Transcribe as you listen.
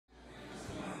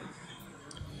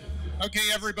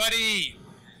Okay, everybody,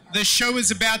 the show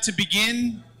is about to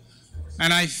begin,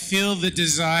 and I feel the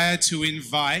desire to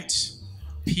invite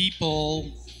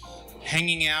people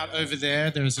hanging out over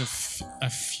there. There's a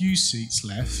few seats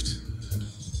left.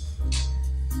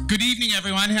 Good evening,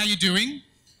 everyone. How you doing?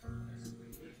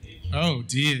 Oh,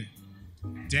 dear.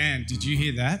 Dan, did you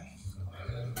hear that?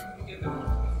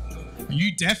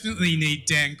 You definitely need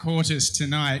Dan Cautiș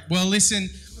tonight. Well,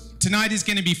 listen, tonight is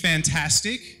going to be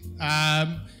fantastic.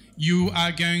 You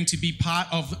are going to be part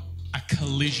of a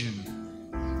collision.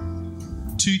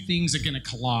 Two things are going to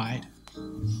collide.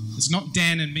 It's not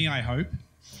Dan and me, I hope.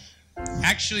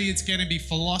 Actually, it's going to be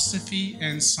philosophy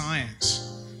and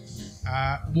science.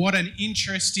 What an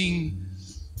interesting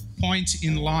point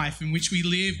in life in which we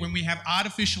live when we have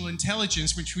artificial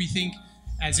intelligence, which we think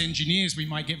as engineers we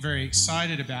might get very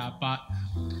excited about. But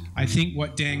I think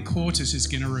what Dan Cautiș is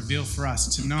going to reveal for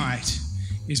us tonight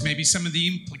is maybe some of the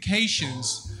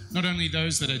implications, not only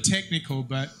those that are technical,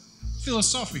 but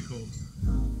philosophical,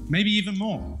 maybe even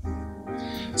more.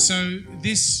 So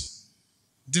this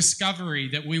discovery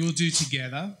that we will do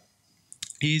together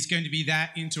is going to be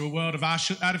that into a world of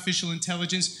artificial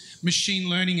intelligence, machine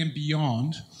learning and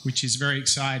beyond, which is very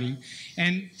exciting.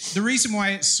 And the reason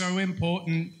why it's so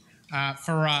important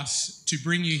for us to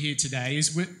bring you here today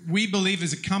is we believe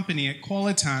as a company at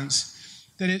QUALITANCE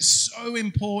that it's so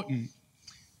important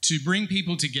to bring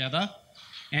people together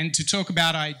and to talk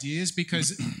about ideas,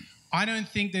 because I don't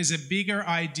think there's a bigger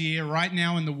idea right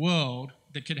now in the world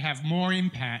that could have more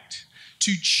impact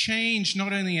to change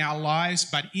not only our lives,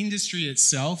 but industry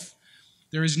itself.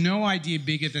 There is no idea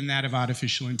bigger than that of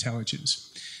artificial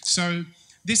intelligence. So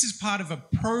this is part of a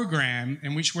program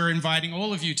in which we're inviting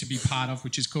all of you to be part of,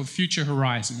 which is called Future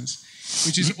Horizons,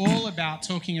 which is all about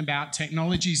talking about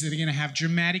technologies that are going to have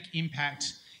dramatic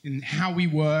impact in how we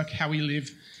work, how we live,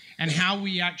 and how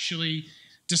we actually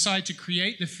decide to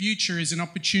create the future as an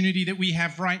opportunity that we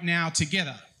have right now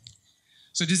together.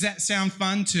 So does that sound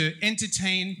fun, to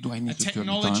entertain a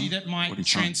technology that might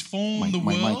transform the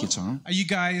world? Are you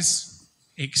guys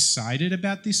excited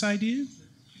about this idea?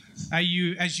 Are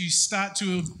you, as you start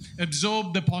to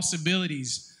absorb the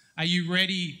possibilities, are you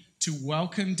ready to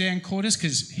welcome Dan Cautiș?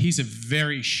 Because he's a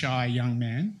very shy young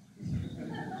man.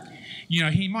 You know,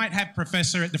 he might have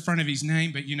professor at the front of his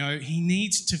name, but, you know, he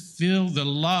needs to feel the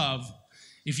love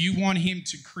if you want him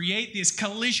to create this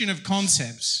collision of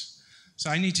concepts. So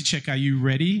I need to check, are you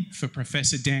ready for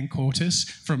Professor Dan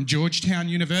Cautiș from Georgetown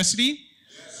University?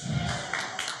 Yes.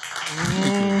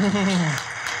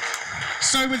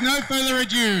 So with no further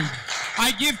ado,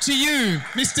 I give to you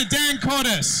Mr. Dan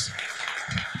Cautiș.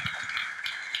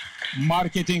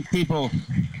 Marketing people,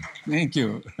 thank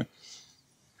you.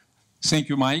 Thank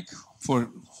you, Mike, for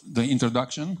the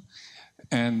introduction.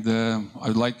 And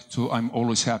I'd like to, I'm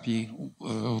always happy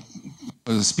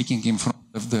speaking in front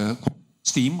of the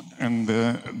team and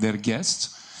their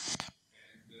guests.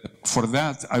 For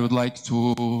that, I would like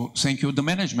to thank you, the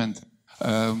management.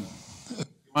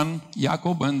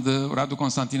 Jacob and Radu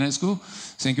Constantinescu,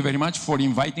 thank you very much for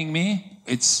inviting me.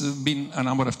 It's been a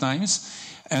number of times,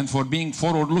 and for being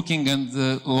forward-looking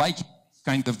and liking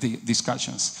kind of the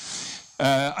discussions.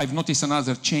 I've noticed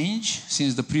another change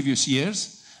since the previous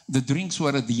years. The drinks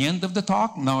were at the end of the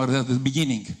talk, now are at the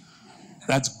beginning.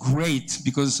 That's great,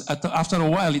 because after a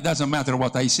while, it doesn't matter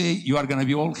what I say, you are going to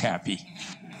be all happy.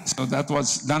 So that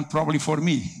was done probably for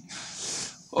me.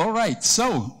 All right,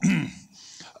 so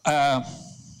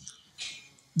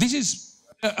this is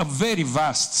a very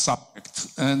vast subject,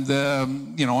 and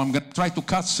you know, I'm going to try to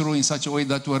cut through in such a way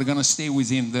that we're going to stay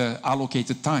within the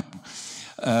allocated time.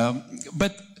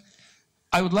 But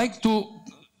I would like to,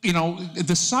 you know,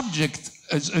 the subject,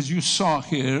 as you saw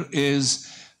here, is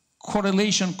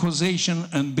correlation, causation,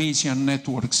 and Bayesian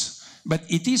networks. But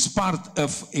it is part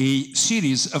of a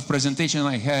series of presentations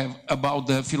I have about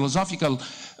the philosophical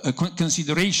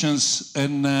considerations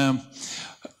and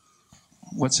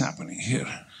what's happening here.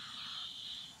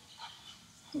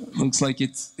 Looks like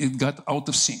it got out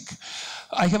of sync.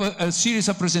 I have a series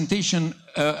of presentations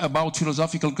about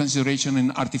philosophical consideration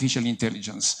in artificial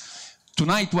intelligence.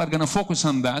 Tonight we're going to focus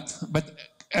on that, but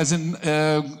as an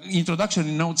introductory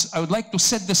notes, I would like to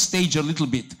set the stage a little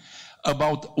bit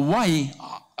about why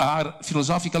are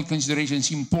philosophical considerations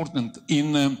important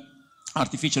in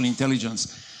artificial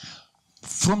intelligence.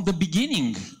 From the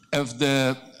beginning of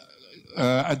the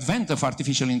advent of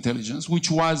artificial intelligence,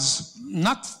 which was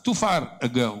not too far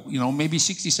ago, you know, maybe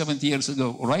 60, 70 years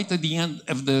ago, right at the end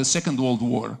of the Second World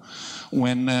War,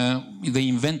 when they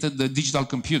invented the digital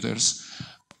computers,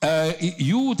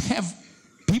 you would have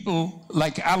people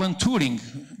like Alan Turing,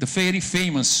 the very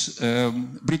famous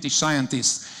British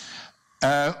scientist,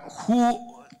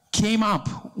 who came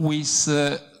up with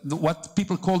what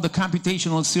people call the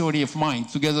computational theory of mind,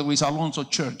 together with Alonzo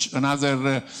Church,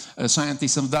 another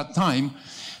scientist of that time,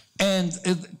 and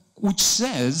which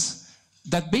says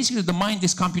that basically the mind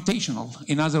is computational.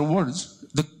 In other words,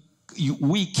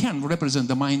 we can represent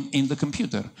the mind in the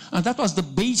computer. And that was the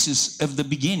basis of the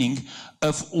beginning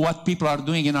of what people are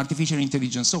doing in artificial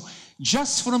intelligence. So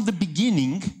just from the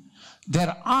beginning,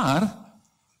 there are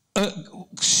a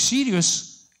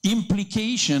serious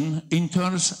implication in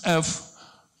terms of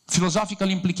philosophical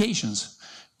implications.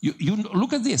 You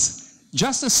look at this.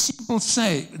 Just a simple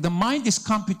say, the mind is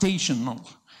computational.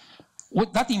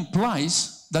 What that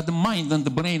implies that the mind and the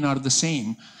brain are the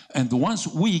same. And once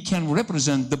we can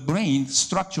represent the brain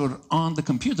structure on the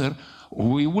computer,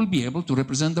 we will be able to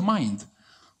represent the mind.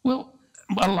 Well,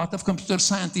 a lot of computer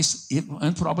scientists,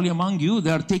 and probably among you,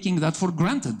 they are taking that for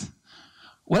granted.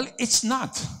 Well, it's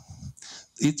not.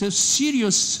 It's a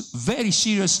serious, very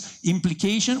serious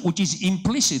implication, which is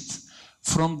implicit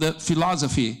from the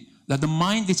philosophy that the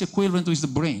mind is equivalent with the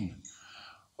brain.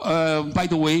 By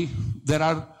the way,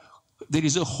 there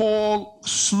is a whole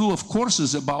slew of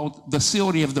courses about the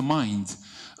theory of the mind.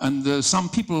 And some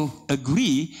people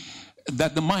agree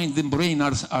that the mind and brain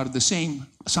are the same.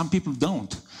 Some people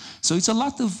don't. So it's a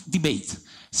lot of debate.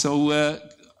 So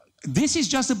this is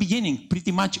just the beginning.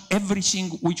 Pretty much everything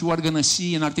which we are going to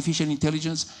see in artificial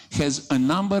intelligence has a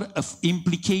number of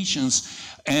implications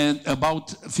and about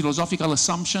philosophical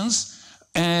assumptions,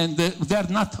 and they're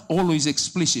not always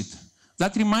explicit.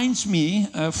 That reminds me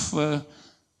of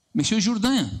Monsieur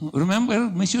Jourdain. Remember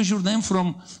Monsieur Jourdain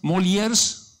from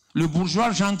Molière's Le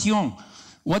Bourgeois Gentilhomme?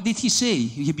 What did he say?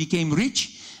 He became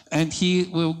rich, and he,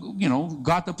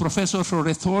 got a professor for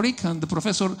rhetoric, and the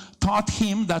professor taught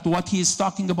him that what he is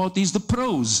talking about is the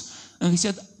prose. And he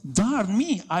said, darn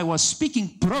me, I was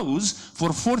speaking prose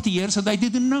for 40 years and I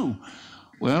didn't know.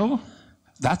 Well,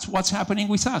 that's what's happening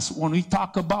with us. When we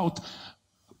talk about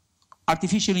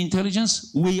artificial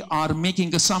intelligence, we are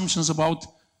making assumptions about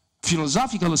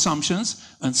philosophical assumptions,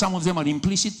 and some of them are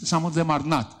implicit, some of them are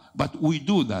not. But we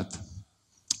do that.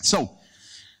 So,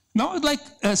 now I'd like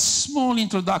a small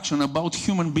introduction about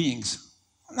human beings.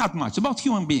 Not much, about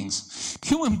human beings.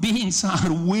 Human beings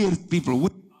are weird people,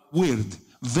 weird,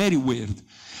 very weird.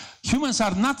 Humans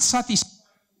are not satisfied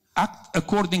act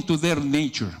according to their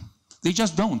nature. They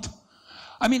just don't.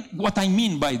 I mean, what I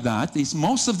mean by that is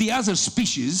most of the other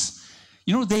species,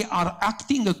 they are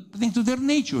acting according to their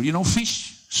nature.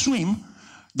 Fish swim,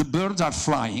 the birds are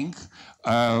flying.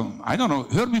 I don't know,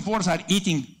 herbivores are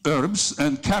eating herbs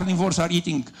and carnivores are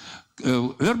eating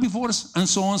herbivores and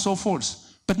so on and so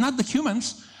forth. But not the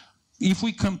humans. If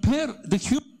we compare the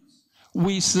humans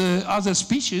with other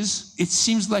species, it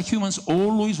seems like humans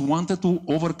always wanted to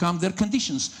overcome their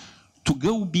conditions, to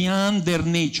go beyond their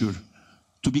nature,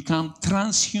 to become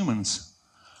transhumans,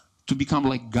 to become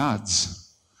like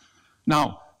gods.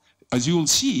 Now, as you will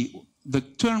see, the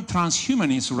term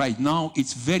transhumanism right now,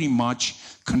 it's very much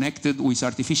connected with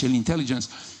artificial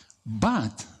intelligence.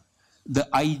 But the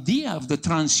idea of the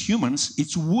transhumans,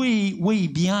 it's way, way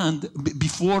beyond,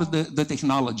 before the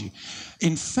technology.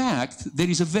 In fact, there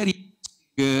is a very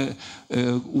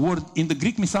word in the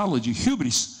Greek mythology,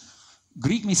 hubris.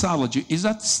 Greek mythology, is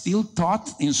that still taught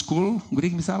in school,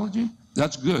 Greek mythology?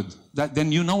 That's good.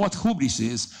 Then you know what hubris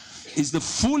is. It's the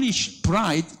foolish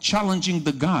pride challenging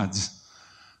the gods.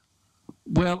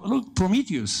 Well, look,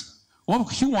 Prometheus. Well,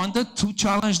 he wanted to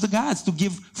challenge the gods, to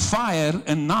give fire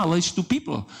and knowledge to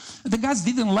people. The gods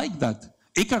didn't like that.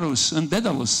 Icarus and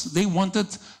Daedalus, they wanted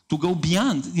to go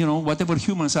beyond, whatever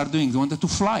humans are doing. They wanted to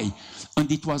fly.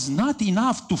 And it was not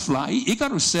enough to fly.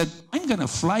 Icarus said, I'm going to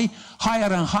fly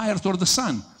higher and higher toward the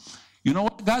sun. You know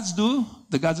what the gods do?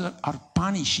 The gods are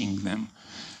punishing them.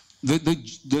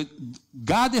 The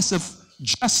goddess of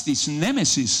justice,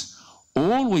 Nemesis,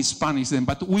 always punish them,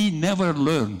 but we never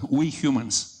learn, we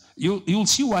humans. You'll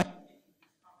see why.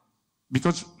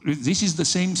 Because this is the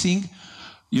same thing.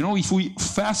 If we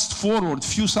fast forward a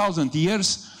few thousand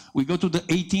years, we go to the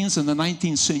 18th and the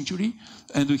 19th century,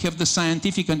 and we have the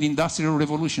scientific and industrial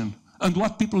revolution. And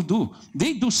what people do?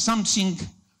 They do something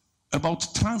about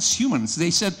transhumans.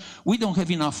 They said, we don't have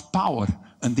enough power.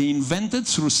 And they invented,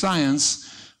 through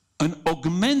science, an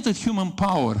augmented human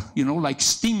power, like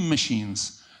steam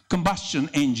machines, combustion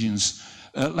engines,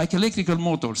 like electrical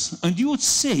motors. And you would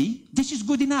say, this is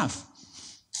good enough.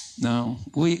 No,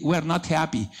 we're not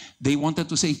happy. They wanted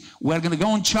to say, we're going to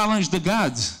go and challenge the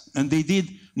gods. And they did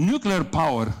nuclear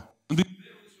power. And we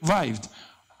survived.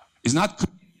 It's not clear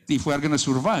if we're going to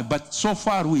survive, but so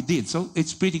far we did. So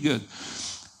it's pretty good.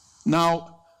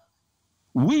 Now,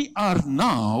 We are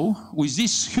now, with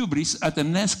this hubris, at the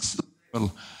next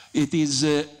level. It is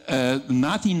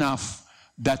not enough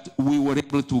that we were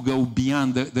able to go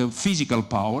beyond the physical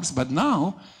powers, but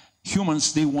now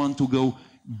humans, they want to go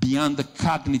beyond the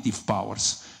cognitive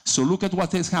powers. So look at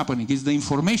what is happening. It's the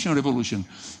information revolution.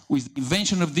 With the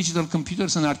invention of digital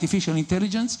computers and artificial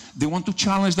intelligence, they want to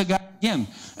challenge the guy again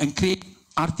and create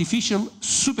artificial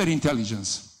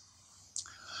superintelligence.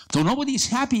 So nobody is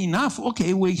happy enough.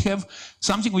 Okay, we have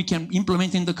something we can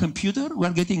implement in the computer.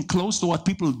 We're getting close to what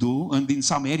people do, and in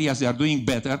some areas they are doing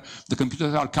better. The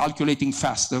computers are calculating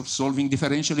faster, solving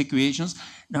differential equations.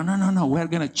 No, no, no, no. We're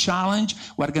going to challenge.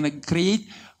 We're going to create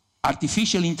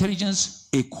artificial intelligence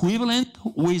equivalent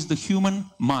with the human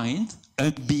mind,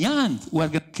 and beyond, we're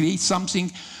going to create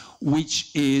something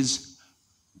which is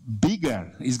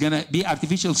bigger. It's going to be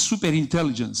artificial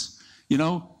superintelligence. You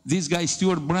know, this guy,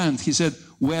 Stuart Brand, he said,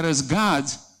 whereas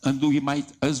gods, and we might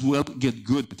as well get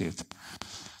good at it.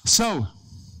 So,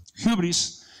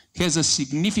 hubris has a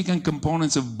significant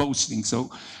components of boasting.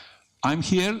 So, I'm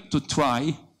here to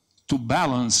try to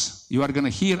balance. You are going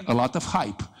to hear a lot of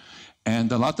hype.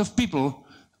 And a lot of people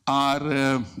are,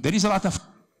 there is a lot of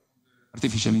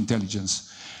artificial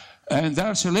intelligence. And there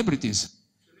are celebrities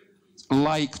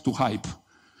like to hype.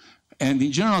 And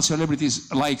in general,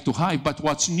 celebrities like to hype, but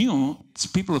what's new is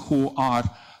people who are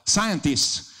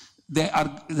scientists, they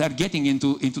are getting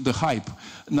into the hype.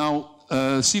 Now,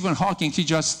 Stephen Hawking, he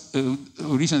just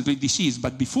recently deceased,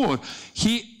 but before,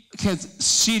 he had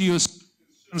serious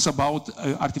concerns about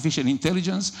artificial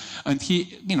intelligence, and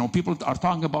people are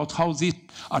talking about how this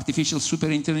artificial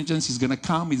superintelligence is going to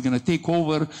come, is going to take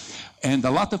over, and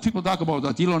a lot of people talk about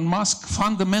that. Elon Musk,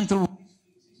 fundamental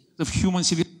of human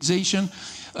civilization.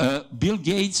 Bill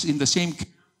Gates in the same.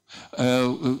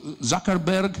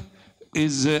 Zuckerberg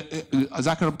is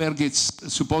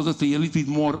supposedly a little bit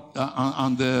more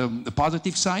on the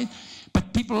positive side,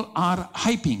 but people are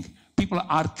hyping. People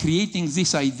are creating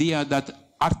this idea that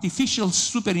artificial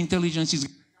superintelligence is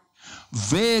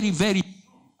very, very,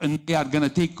 and they are going to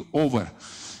take over.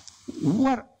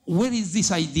 Where is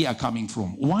this idea coming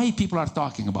from? Why people are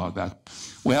talking about that?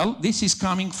 Well, this is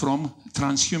coming from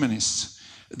transhumanists.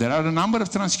 There are a number of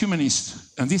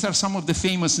transhumanists, and these are some of the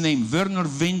famous names: Werner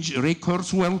Winge, Ray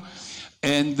Kurzweil,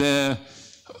 and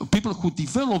people who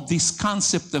developed this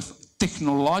concept of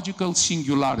technological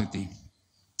singularity.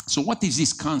 So what is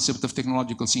this concept of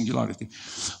technological singularity?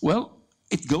 Well,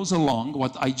 it goes along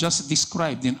what I just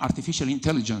described in artificial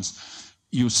intelligence.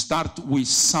 You start with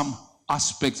some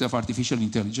aspects of artificial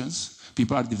intelligence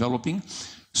people are developing.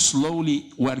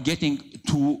 Slowly, we're getting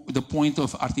to the point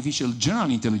of artificial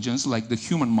general intelligence, like the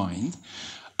human mind.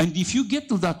 And if you get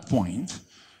to that point,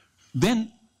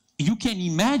 then you can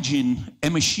imagine a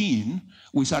machine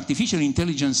with artificial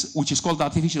intelligence, which is called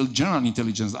artificial general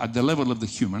intelligence at the level of the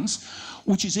humans,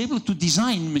 which is able to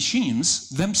design machines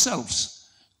themselves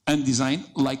and design,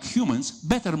 like humans,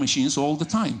 better machines all the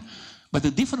time. But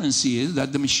the difference is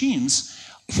that the machines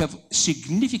have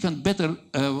significant better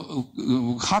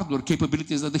hardware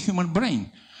capabilities than the human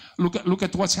brain. Look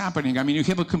at what's happening. I mean, you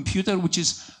have a computer which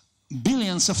is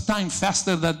billions of times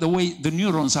faster than the way the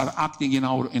neurons are acting in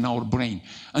our brain.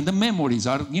 And the memories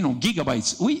are,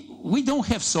 gigabytes. We don't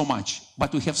have so much,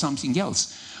 but we have something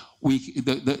else,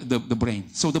 the brain.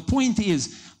 So the point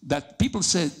is that people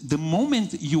said the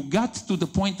moment you got to the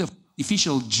point of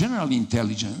artificial general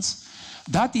intelligence,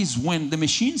 that is when the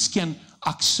machines can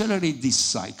accelerate this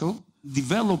cycle,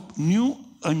 develop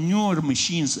newer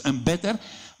machines and better,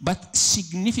 but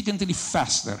significantly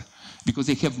faster, because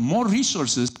they have more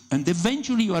resources, and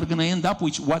eventually you are going to end up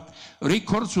with what Ray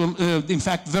Kurzweil, in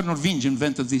fact, Werner Winge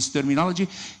invented this terminology,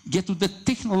 get to the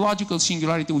technological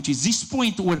singularity, which is this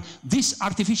point where this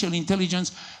artificial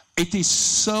intelligence, it is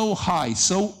so high,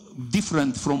 so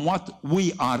different from what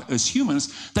we are as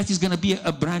humans, that is going to be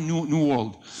a brand new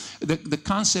world. The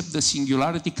concept, the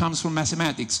singularity, comes from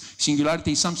mathematics.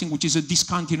 Singularity is something which is a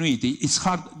discontinuity. It's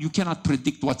hard, you cannot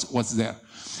predict what's there.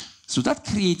 So that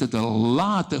created a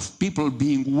lot of people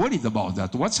being worried about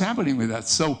that. What's happening with that?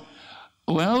 So,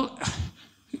 well,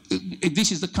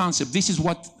 this is the concept. This is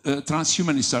what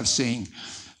transhumanists are saying.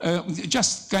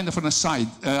 Just kind of an aside,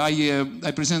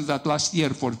 I presented that last year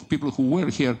for people who were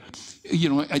here.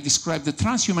 I described the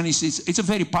transhumanists. It's a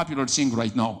very popular thing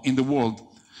right now in the world.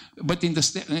 But in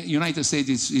the United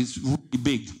States, it's really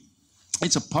big.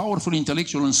 It's a powerful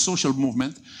intellectual and social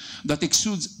movement that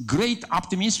exudes great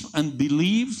optimism and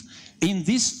belief in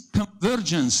this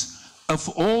convergence of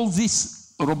all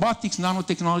this robotics,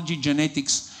 nanotechnology,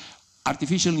 genetics,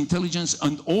 artificial intelligence,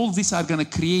 and all these are going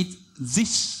to create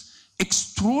this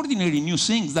extraordinary new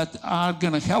things that are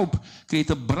going to help create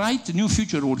a bright new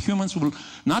future where humans will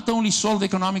not only solve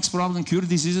economics problems, cure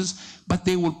diseases, but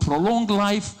they will prolong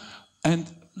life and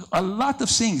a lot of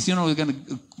things. You know, they're going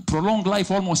to prolong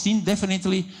life almost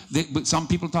indefinitely. Some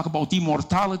people talk about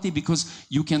immortality because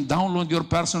you can download your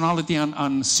personality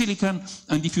on silicon,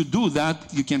 and if you do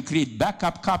that, you can create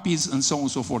backup copies and so on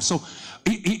and so forth. So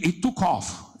it took off.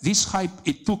 This hype,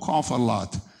 it took off a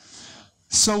lot.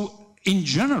 So in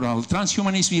general,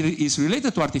 transhumanism is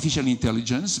related to artificial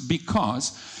intelligence because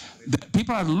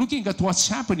people are looking at what's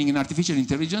happening in artificial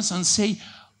intelligence and say,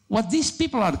 what these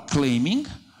people are claiming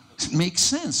makes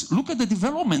sense. Look at the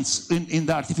developments in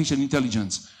the artificial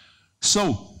intelligence. So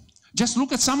just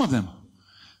look at some of them.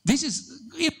 This is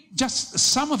just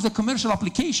some of the commercial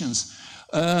applications.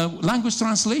 Language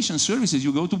translation services.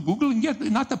 You go to Google and get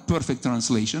not a perfect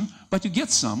translation, but you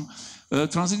get some.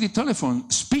 Translated telephone,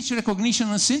 speech recognition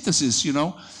and synthesis, you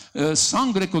know,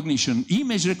 song recognition,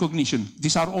 image recognition.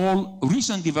 These are all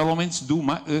recent developments due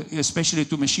especially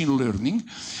to machine learning.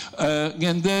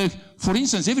 For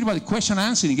instance, everybody question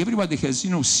answering, everybody has,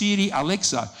 you know, Siri,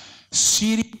 Alexa.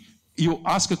 Siri, you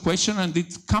ask a question and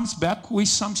it comes back with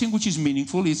something which is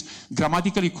meaningful, is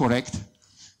grammatically correct.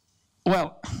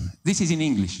 Well, this is in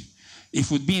English. If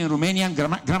it would be in Romanian,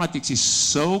 grammatics is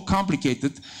so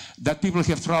complicated that people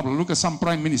have trouble. Look at some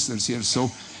prime ministers here. So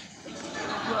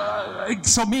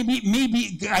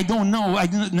maybe, I don't know. I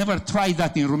never tried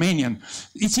that in Romanian.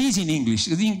 It's easy in English.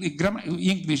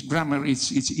 English grammar,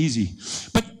 it's easy.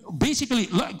 But basically,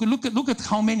 look at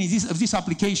how many of these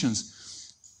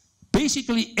applications.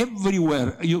 Basically,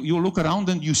 everywhere you look around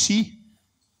and you see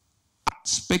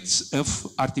aspects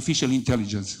of artificial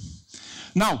intelligence.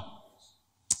 Now,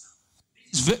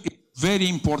 it's a very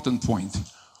important point.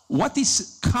 What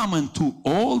is common to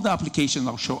all the applications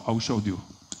I'll show you?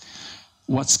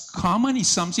 What's common is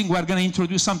something, we're going to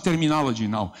introduce some terminology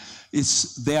now.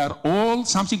 They are all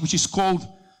something which is called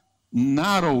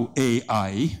narrow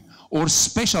AI or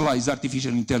specialized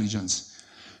artificial intelligence.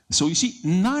 So you see,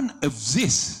 none of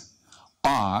this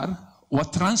are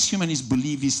what transhumanists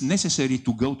believe is necessary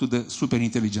to go to the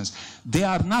superintelligence. They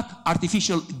are not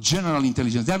artificial general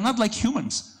intelligence. They are not like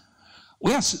humans.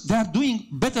 Yes, they are doing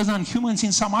better than humans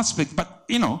in some aspect, but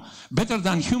you know, better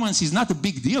than humans is not a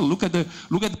big deal. Look at the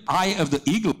eye of the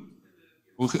eagle,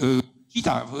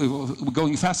 cheetah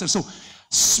going faster. So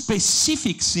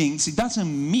specific things, it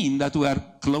doesn't mean that we are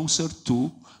closer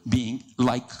to being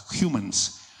like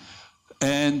humans.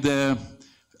 And it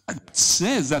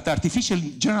says that artificial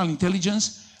general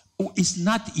intelligence is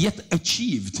not yet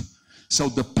achieved. So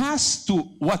the path to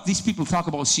what these people talk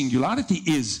about singularity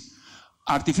is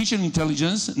artificial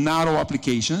intelligence, narrow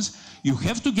applications. You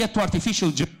have to get to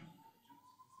artificial,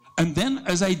 and then,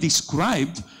 as I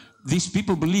described, these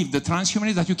people believe, the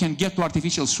transhumanists, that you can get to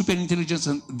artificial superintelligence,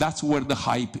 and that's where the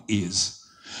hype is.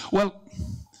 Well,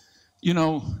 you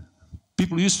know,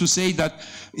 people used to say that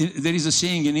there is a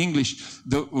saying in English,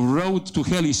 the road to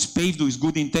hell is paved with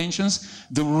good intentions.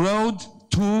 The road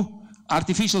to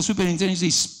artificial superintelligence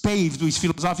is paved with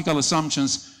philosophical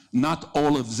assumptions. Not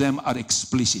all of them are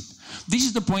explicit. This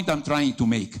is the point I'm trying to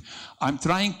make. I'm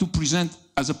trying to present,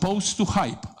 as opposed to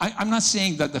hype. I'm not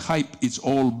saying that the hype is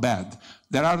all bad.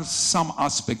 There are some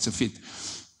aspects of it.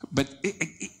 But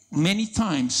many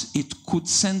times it could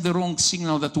send the wrong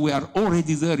signal that we are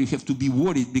already there. You have to be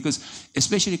worried because,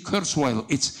 especially Kurzweil,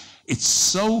 it's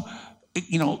so,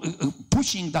 you know,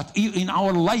 pushing that in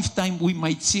our lifetime we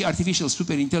might see artificial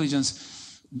superintelligence.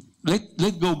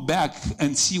 Let's go back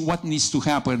and see what needs to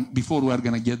happen before we are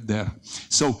going to get there.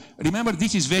 So remember,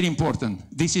 this is very important.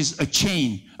 This is a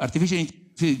chain: artificial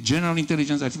general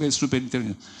intelligence, artificial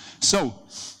superintelligence. So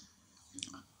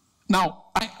now,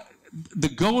 the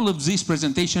goal of this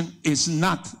presentation is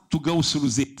not to go through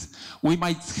it. We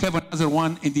might have another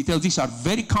one in detail. These are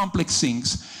very complex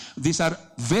things. These are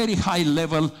very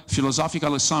high-level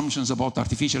philosophical assumptions about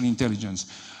artificial intelligence,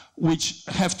 which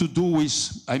have to do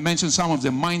with, I mentioned some of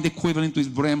them, mind equivalent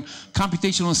with brain,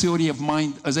 computational theory of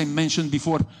mind, as I mentioned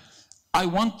before. I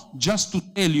want just to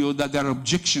tell you that there are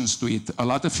objections to it. A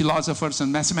lot of philosophers and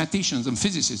mathematicians and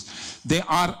physicists, they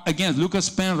are against. Lucas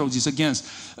Penrose is against.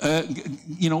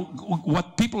 You know,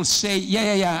 what people say,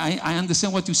 I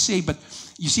understand what you say, but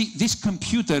you see, these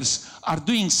computers are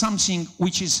doing something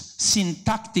which is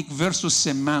syntactic versus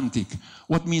semantic.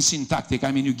 What means syntactic?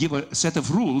 I mean, you give a set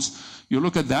of rules, you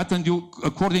look at that, and you,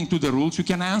 according to the rules, you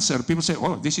can answer. People say,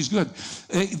 oh, this is good.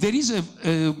 There is a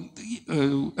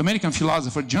American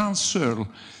philosopher, John Searle,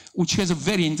 which has a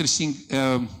very interesting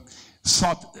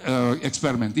thought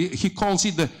experiment. He calls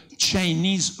it the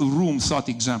Chinese room thought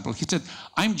example. He said,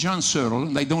 I'm John Searle,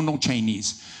 and I don't know Chinese.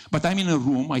 But I'm in a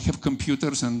room, I have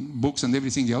computers and books and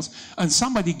everything else, and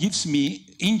somebody gives me,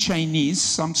 in Chinese,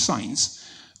 some signs,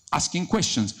 asking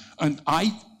questions. And I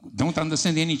don't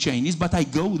understand any Chinese, but I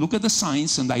go look at the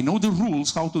signs, and I know the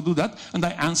rules, how to do that, and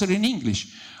I answer in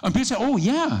English. And people say, oh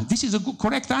yeah, this is a good,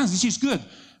 correct answer, this is good.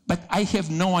 But I have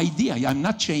no idea. I'm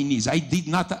not Chinese. I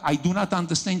do not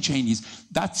understand Chinese.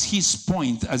 That's his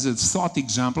point as a thought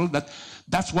example,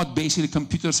 that's what basically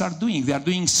computers are doing. They are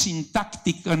doing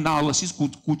syntactic analysis,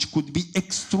 which could be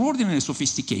extraordinarily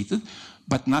sophisticated,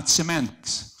 but not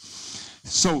semantics.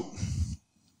 So,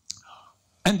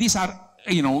 and these are,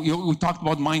 you know, we talked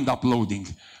about mind uploading.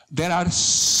 There are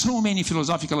so many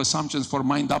philosophical assumptions for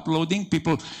mind uploading.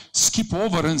 People skip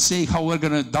over and say how we're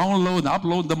going to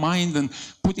upload the mind and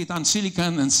put it on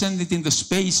silicon and send it into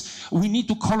space. We need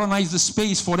to colonize the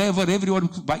space forever, everyone,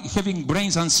 by having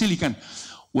brains on silicon.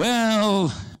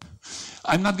 Well,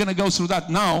 I'm not going to go through that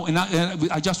now. And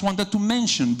I just wanted to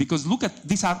mention, because look at,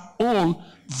 these are all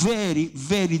very,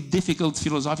 very difficult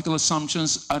philosophical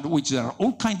assumptions at which there are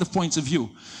all kinds of points of view.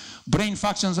 Brain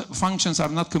functions are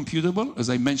not computable, as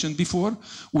I mentioned before.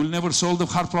 We'll never solve the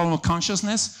hard problem of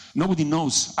consciousness. Nobody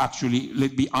knows, actually,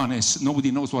 let's be honest, nobody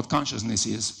knows what consciousness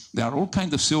is. There are all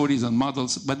kinds of theories and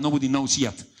models, but nobody knows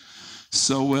yet.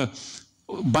 So,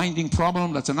 binding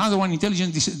problem, that's another one.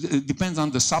 Intelligence depends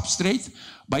on the substrate.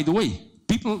 By the way,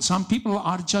 some people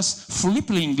are just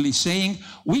flippantly saying,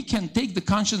 we can take the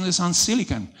consciousness on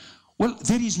silicon. Well,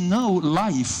 there is no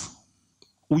life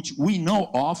which we know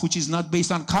of, which is not based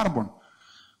on carbon.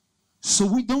 So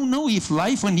we don't know if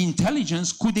life and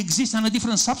intelligence could exist on a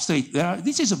different substrate.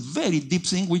 This is a very deep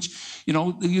thing which, you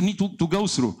know, you need to go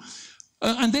through.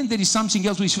 And then there is something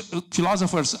else which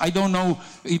philosophers, I don't know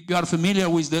if you are familiar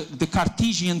with the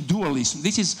Cartesian dualism.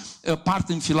 This is a part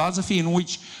in philosophy in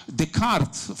which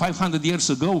Descartes, 500 years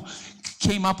ago,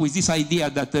 came up with this idea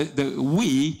that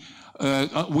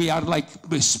we are like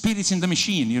spirits in the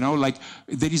machine, you know, like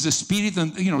there is a spirit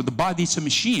and, you know, the body is a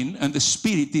machine and the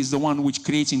spirit is the one which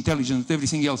creates intelligence and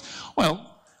everything else.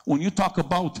 Well, when you talk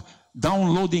about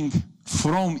downloading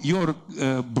from your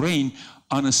brain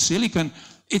on a silicon,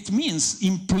 it means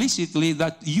implicitly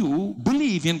that you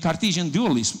believe in Cartesian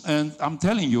dualism. And I'm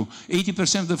telling you,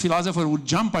 80% of the philosophers would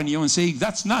jump on you and say,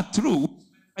 that's not true.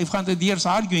 500 years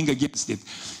arguing against it.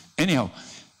 Anyhow.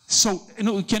 So, you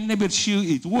know, we can never show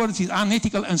it works, it's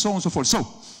unethical, and so on and so forth. So,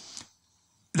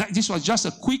 this was just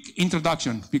a quick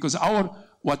introduction, because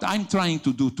what I'm trying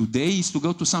to do today is to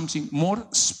go to something more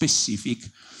specific,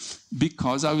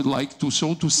 because I would like to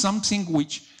show to something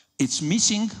which it's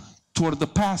missing toward the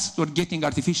path toward getting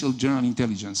artificial general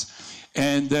intelligence.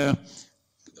 And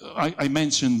I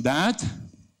mentioned that.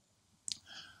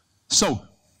 So,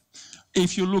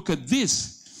 if you look at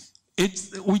this,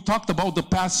 we talked about the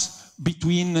path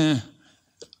between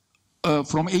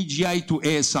from AGI to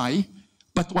ASI,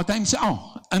 but what I'm saying,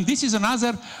 and this is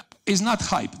another, is not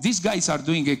hype. These guys are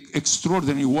doing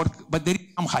extraordinary work, but there is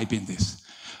some hype in this.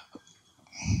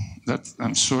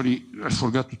 I'm sorry, I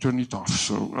forgot to turn it off,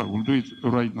 so I will do it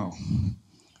right now.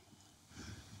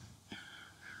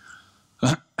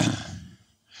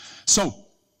 So,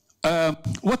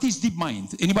 what is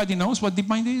DeepMind? Anybody knows what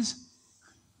DeepMind is?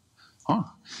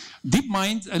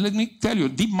 DeepMind, let me tell you,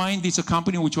 DeepMind is a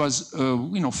company which was,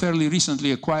 fairly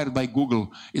recently acquired by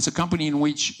Google. It's a company in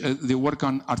which they work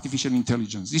on artificial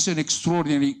intelligence. This is an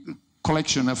extraordinary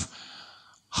collection of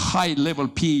high-level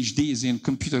PhDs in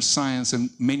computer science and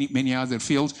many, many other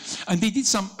fields. And they did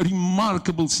some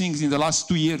remarkable things in the last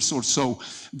 2 years or so.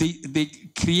 They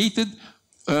created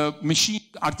machine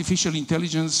artificial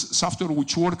intelligence software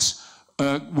which works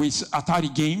with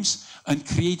Atari games and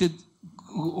created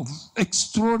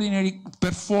extraordinary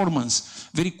performance,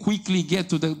 very quickly get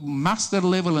to the master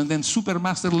level and then super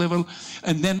master level,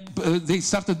 and then they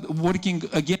started working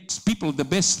against people, the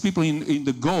best people in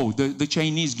the Go, the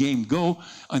Chinese game Go,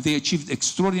 and they achieved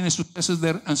extraordinary successes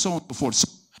there, and so on and so forth. So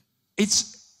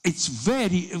it's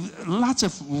very, lots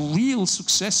of real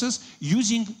successes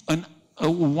using a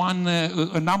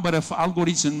number of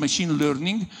algorithms in machine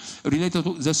learning related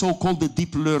to the so-called the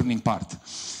deep learning part.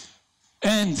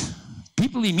 And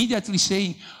people immediately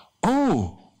saying,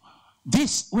 oh,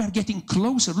 we are getting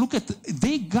closer. Look at,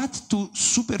 they got to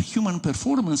superhuman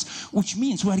performance, which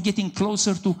means we are getting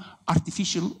closer to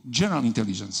artificial general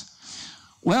intelligence.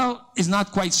 Well, it's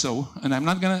not quite so, and I'm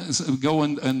not going to go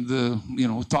and you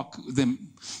know, talk them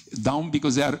down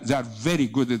because they are very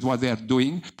good at what they are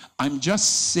doing. I'm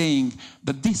just saying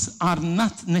that these are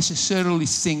not necessarily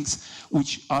things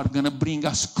which are going to bring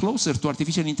us closer to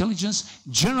artificial intelligence,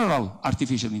 general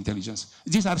artificial intelligence.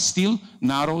 These are still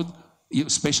narrowed,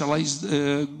 specialized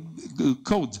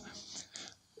code.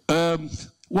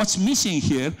 What's missing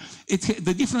here,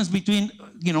 the difference between,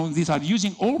 you know, these are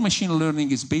using all machine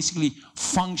learning is basically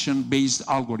function-based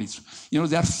algorithms. You know,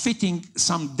 they are fitting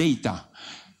some data.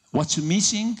 What's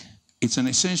missing, it's an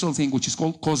essential thing which is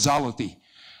called causality.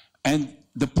 And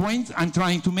the point I'm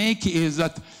trying to make is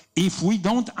that if we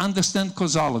don't understand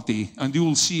causality, and you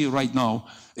will see right now,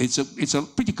 it's a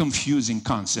pretty confusing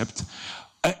concept,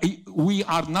 we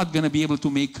are not going to be able to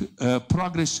make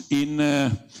progress in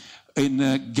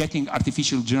getting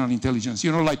artificial general intelligence.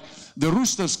 You know, like the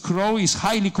rooster's crow is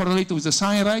highly correlated with the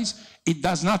sunrise. It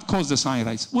does not cause the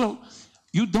sunrise. Well,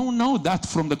 you don't know that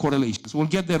from the correlations. We'll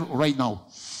get there right now.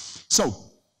 So,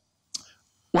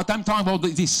 what I'm talking about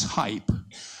is this hype.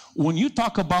 When you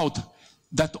talk about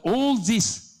that all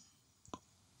these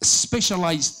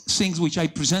specialized things which I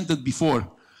presented before,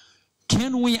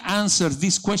 can we answer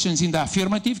these questions in the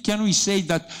affirmative? Can we say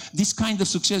that this kind of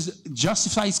success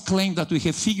justifies claim that we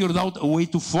have figured out a way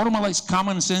to formalize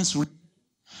common sense?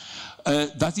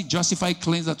 Does it justify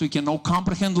claims that we can now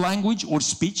comprehend language or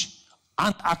speech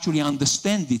and actually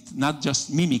understand it, not just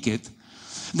mimic it?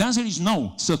 The answer is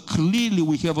no. So clearly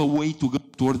we have a way to go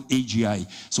toward AGI.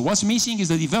 So what's missing is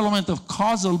the development of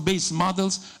causal-based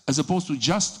models as opposed to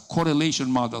just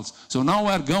correlation models. So now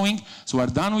we're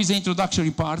done with the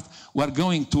introductory part. We're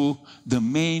going to the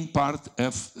main part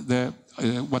of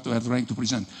what we're trying to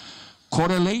present.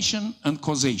 Correlation and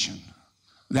causation.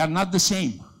 They are not the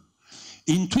same.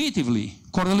 Intuitively,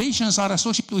 correlations are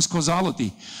associated with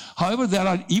causality. However, they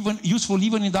are even useful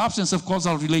even in the absence of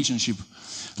causal relationship.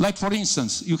 Like, for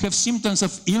instance, you have symptoms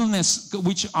of illness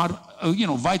which are, you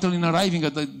know, vital in arriving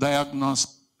at the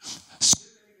diagnosis.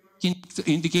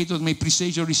 Indicators may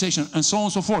presage a recession, and so on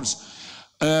and so forth.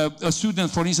 A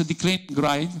student, for instance,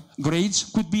 declining grades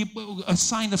could be a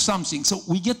sign of something. So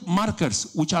we get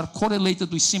markers which are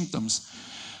correlated with symptoms.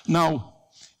 Now,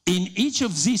 in each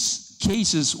of these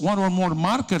cases, one or more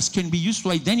markers can be used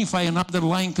to identify an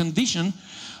underlying condition,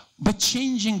 but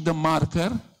changing the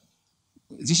marker,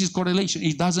 this is correlation.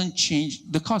 It doesn't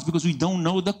change the cause because we don't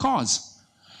know the cause.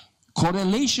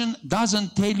 Correlation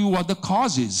doesn't tell you what the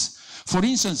cause is. For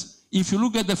instance, if you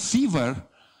look at the fever,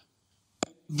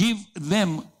 give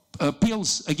them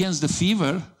pills against the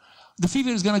fever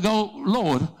is going to go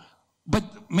lower, but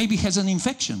maybe has an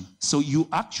infection. So you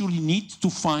actually need to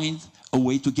find a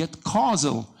way to get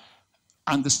causal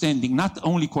understanding, not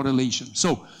only correlation.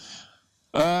 So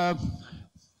the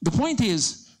point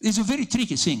is, it's a very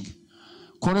tricky thing.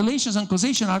 Correlations and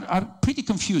causation are pretty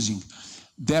confusing.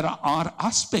 There are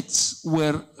aspects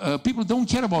where people don't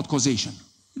care about causation.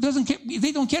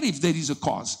 They don't care if there is a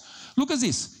cause. Look at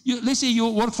this. Let's say you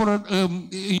work for an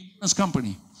insurance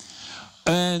company,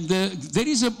 and there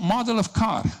is a model of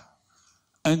car,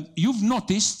 and you've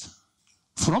noticed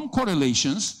from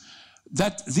correlations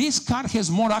that this car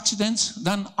has more accidents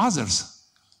than others.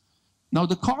 Now,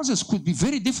 the causes could be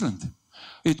very different.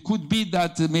 It could be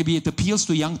that maybe it appeals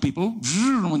to young people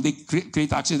when they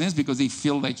create accidents because they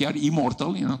feel like they are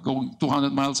immortal, you know, going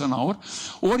 200 miles an hour.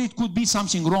 Or it could be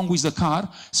something wrong with the car.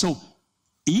 So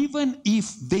even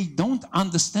if they don't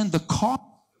understand the cause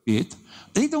of it,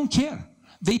 they don't care.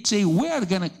 They say, we are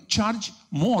going to charge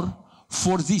more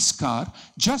for this car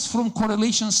just from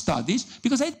correlation studies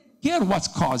because I don't care what's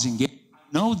causing it.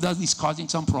 I know that it's causing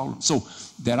some problem. So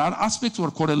there are aspects where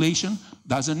correlation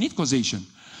doesn't need causation.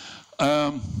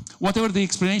 Whatever the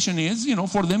explanation is, you know,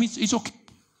 for them it's okay.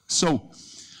 So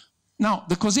now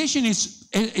the causation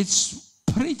it's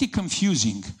pretty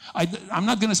confusing. I'm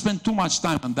not going to spend too much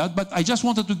time on that, but I just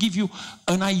wanted to give you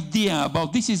an idea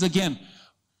about this. Is again,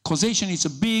 causation is a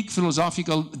big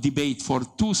philosophical debate for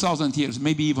 2,000 years,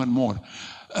 maybe even more.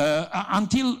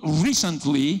 Until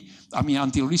recently,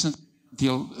 until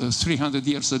 300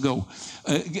 years ago,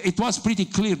 it was pretty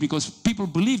clear because people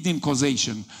believed in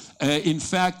causation. In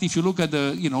fact, if you look at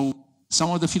the, you know, some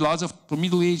of the philosophers from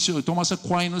Middle Age, Thomas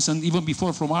Aquinas, and even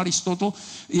before from Aristotle,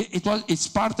 it's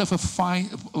part of a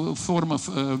form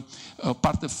of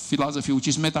part of philosophy, which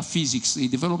is metaphysics. They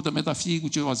developed a metaphysics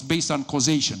which was based on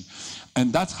causation,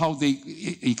 and that's how they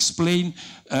explain.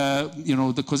 You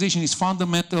know, the causation is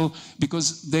fundamental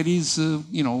because there is,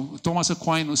 you know, Thomas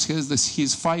Aquinas has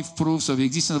his 5 proofs of the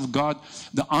existence of God: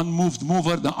 the unmoved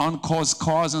mover, the uncaused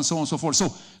cause, and so on and so forth.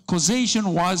 So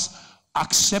causation was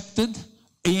accepted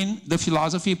in the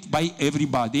philosophy by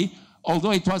everybody,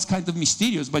 although it was kind of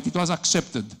mysterious, but it was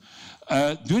accepted.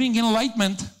 During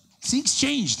Enlightenment, things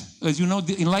changed. As you know,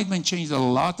 the Enlightenment changed a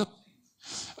lot.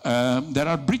 There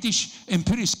are British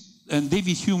empiricists, and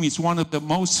David Hume is one of the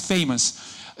most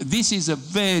famous. This is a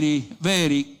very,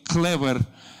 very clever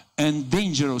and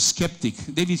dangerous skeptic.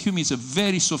 David Hume is a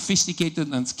very sophisticated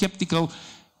and skeptical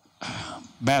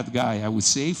bad guy, I would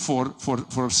say,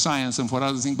 for science and for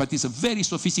other things, but he's a very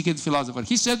sophisticated philosopher.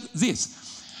 He said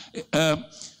this,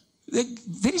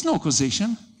 there is no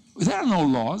causation, there are no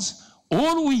laws,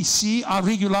 all we see are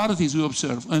regularities we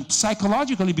observe, and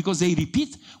psychologically, because they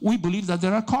repeat, we believe that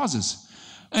there are causes.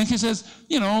 And he says,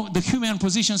 you know, the human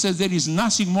position says there is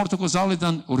nothing more to causality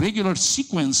than a regular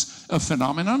sequence of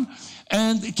phenomenon,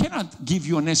 and it cannot give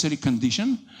you a necessary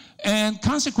condition, and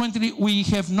consequently, we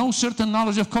have no certain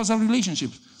knowledge of causal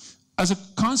relationships. As a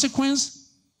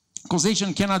consequence,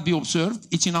 causation cannot be observed,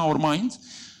 it's in our mind,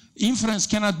 inference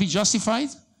cannot be justified,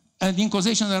 and in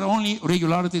causation there are only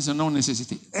regularities and no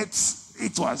necessity.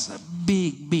 It was a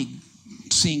big, big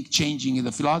thing changing in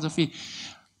the philosophy,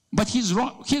 but he's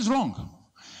wrong. He's wrong.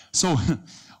 So,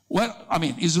 well, I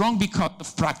mean, he's wrong because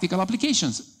of practical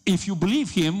applications. If you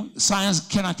believe him, science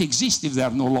cannot exist if there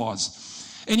are no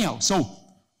laws. Anyhow, so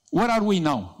where are we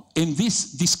now in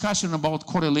this discussion about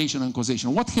correlation and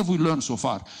causation? What have we learned so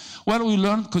far? Well, we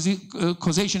learned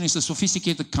causation is a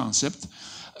sophisticated concept.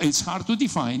 It's hard to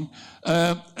define.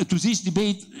 To this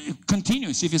debate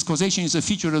continues if causation is a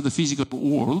feature of the physical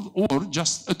world or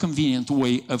just a convenient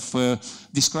way of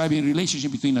describing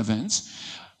relationship between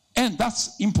events. And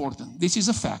that's important. This is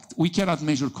a fact. We cannot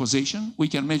measure causation. We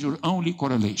can measure only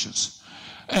correlations.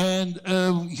 And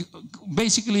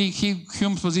basically,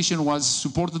 Hume's position was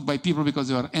supported by people because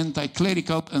they were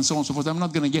anti-clerical and so on and so forth. I'm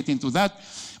not going to get into that.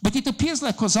 But it appears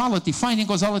like causality, finding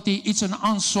causality, it's an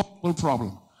unsolvable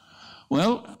problem.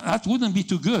 Well, that wouldn't be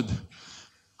too good.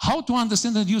 How to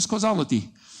understand and use causality?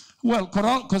 Well,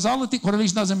 causality,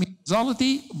 correlation doesn't mean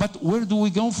causality, but where do we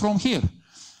go from here?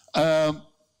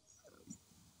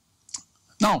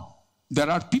 Now, there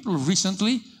are people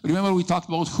recently, remember we talked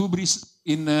about hubris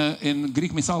in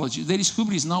Greek mythology. There is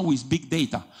hubris now with big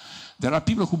data. There are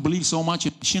people who believe so much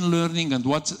in machine learning and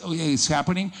what is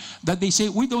happening that they say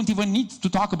we don't even need to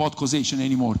talk about causation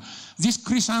anymore. This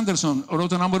Chris Anderson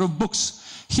wrote a number of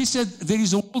books. He said there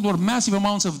is a world where massive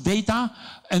amounts of data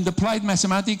and applied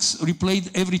mathematics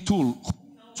replaced every tool.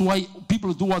 That's why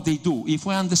people do what they do. If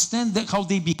we understand how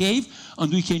they behave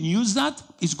and we can use that,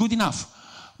 it's good enough.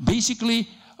 Basically,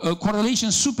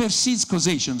 correlation supersedes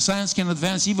causation. Science can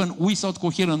advance even without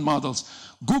coherent models.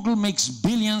 Google makes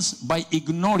billions by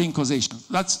ignoring causation.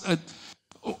 That's an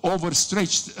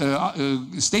overstretched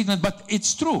statement, but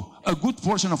it's true. A good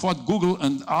portion of what Google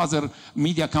and other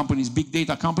media companies, big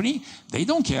data company, they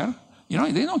don't care. You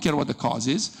know, they don't care what the cause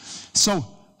is. So,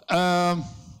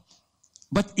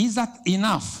 but is that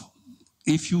enough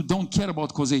if you don't care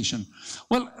about causation?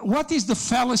 Well, what is the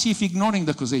fallacy of ignoring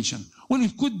the causation? Well,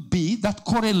 it could be that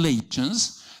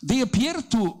correlations, they appear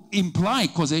to imply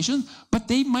causation, but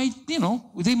they might, you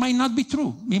know, they might not be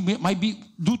true. It might be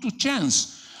due to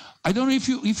chance. I don't know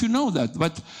if you know that,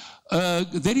 but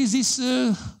there is this,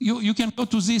 you can go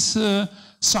to this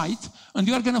site and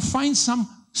you are going to find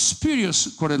some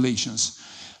spurious correlations.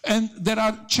 And there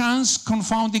are chance,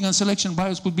 confounding, and selection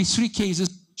bias could be three cases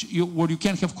where you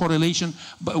can have correlation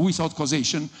but without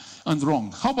causation and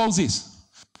wrong. How about this?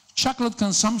 Chocolate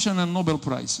consumption and Nobel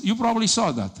Prize. You probably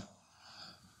saw that.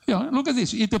 Yeah, look at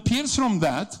this. It appears from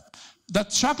that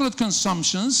chocolate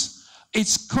consumptions,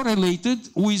 it's correlated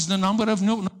with the number of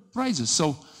Nobel Prizes.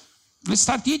 So let's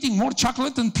start eating more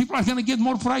chocolate and people are going to get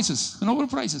more prizes, Nobel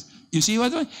Prizes. You see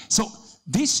what I mean? So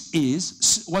this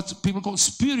is what people call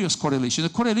spurious correlation, a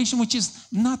correlation which is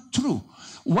not true.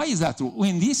 Why is that true?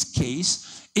 In this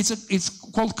case, it's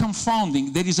called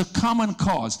confounding. There is a common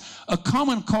cause. A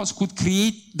common cause could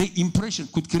create the impression,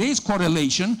 could create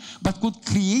correlation, but could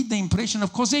create the impression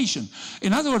of causation.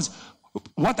 In other words,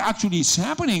 what actually is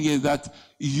happening is that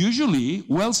usually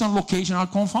wealth and location are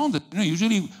confounded. You know,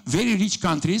 usually very rich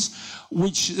countries,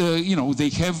 which you know, they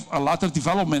have a lot of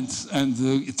development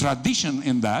and tradition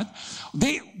in that,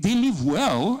 they live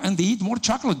well and they eat more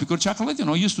chocolate because chocolate, you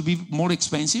know, used to be more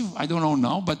expensive. I don't know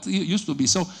now, but it used to be.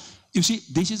 So you see,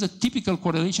 this is a typical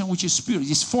correlation which is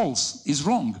spurious, is false, is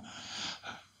wrong.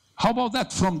 How about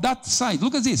that? From that side,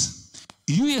 look at this.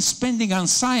 US spending on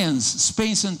science,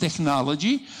 space, and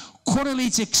technology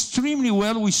correlates extremely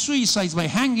well with suicides by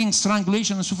hanging,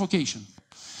 strangulation, and suffocation.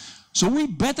 So we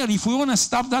better, if we want to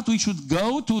stop that, we should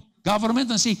go to government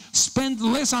and say, spend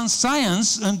less on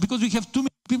science, and because we have too many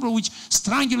people which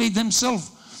strangulate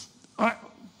themselves.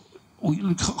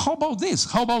 How about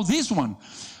this? How about this one?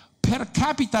 Per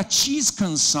capita cheese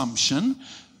consumption,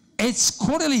 it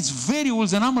correlates very well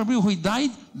with the number of people who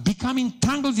died becoming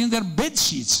tangled in their bed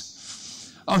sheets.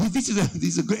 Oh,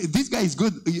 this guy is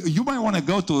good. You might want to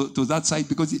go to that site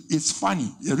because it's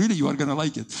funny. Really, you are going to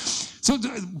like it. So,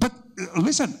 but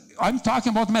listen, I'm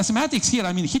talking about mathematics here.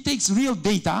 I mean, he takes real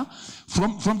data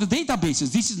from the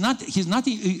databases. This is not, he's not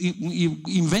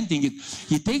inventing it.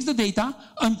 He takes the data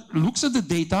and looks at the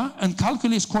data and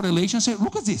calculates correlation. Say,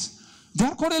 look at this. They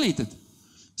are correlated.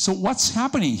 So what's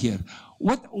happening here?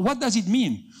 What does it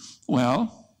mean?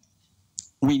 Well,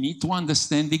 we need to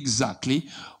understand exactly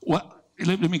what.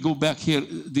 Let me go back here.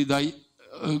 Did I?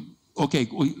 Okay,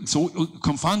 so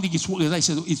confounding is, as I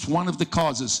said, it's one of the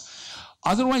causes.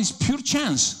 Otherwise, pure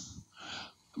chance.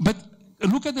 But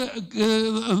look at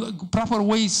the proper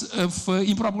ways of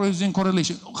improper ways in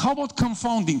correlation. How about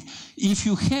confounding? If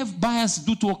you have bias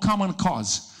due to a common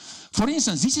cause. For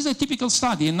instance, this is a typical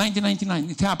study in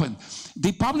 1999. It happened.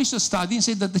 They published a study and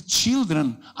said that the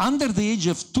children under the age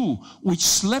of 2 which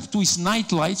slept with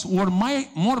night lights were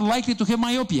more likely to have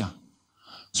myopia.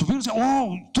 So people say,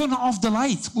 oh, turn off the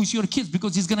light with your kids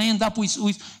because it's going to end up with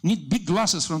need big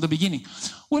glasses from the beginning.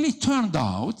 Well, it turned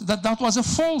out that that was a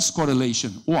false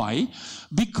correlation. Why?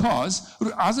 Because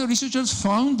other researchers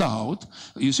found out,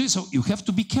 you see, so you have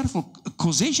to be careful.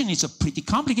 Causation is a pretty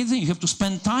complicated thing. You have to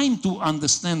spend time to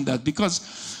understand that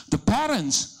because the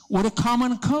parents were a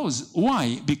common cause.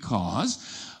 Why? Because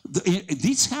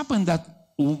this happened that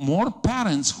more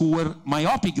parents who were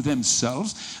myopic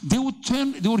themselves, they would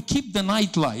keep the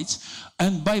night lights,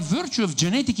 and by virtue of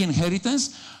genetic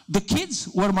inheritance, the kids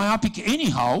were myopic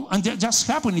anyhow, and it just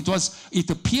happened. It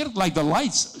appeared like the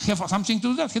lights have something to do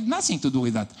with that. It had nothing to do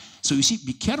with that. So you see,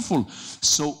 be careful.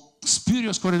 So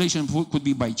spurious correlation could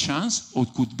be by chance, or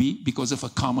it could be because of a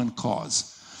common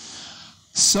cause.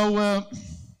 So,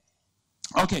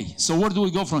 okay, so where do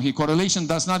we go from here? Correlation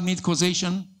does not need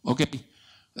causation. Okay.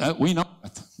 We know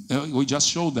that. We just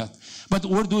showed that. But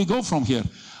where do we go from here?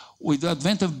 With the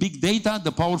advent of big data,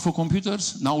 the powerful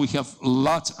computers, now we have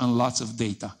lots and lots of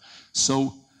data.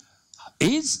 So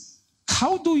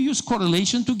how do we use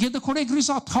correlation to get the correct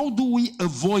result? How do we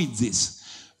avoid this?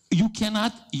 You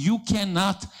cannot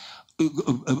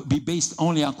be based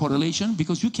only on correlation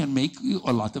because you can make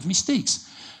a lot of mistakes.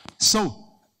 So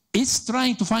is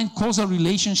trying to find causal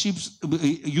relationships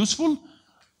useful?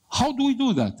 How do we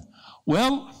do that?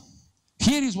 Well,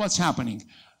 here is what's happening.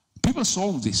 People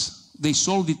solve this. They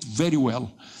solved it very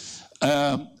well.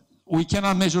 We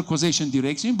cannot measure causation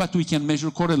directly, but we can measure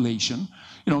correlation.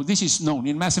 You know, this is known.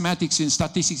 In mathematics, in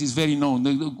statistics, is very known.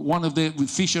 One of the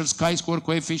Fisher's chi-square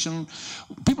coefficient.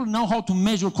 People know how to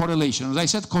measure correlation. As I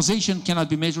said, causation cannot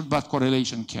be measured, but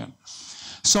correlation can.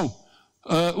 So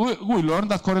we learned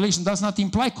that correlation does not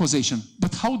imply causation.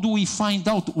 But how do we find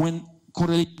out when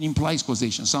correlation implies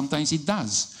causation? Sometimes it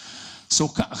does. So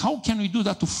how can we do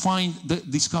that to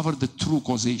discover the true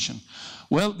causation?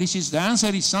 Well, the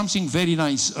answer is something very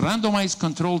nice. Randomized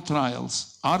controlled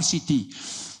trials,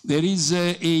 RCT. There is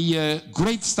a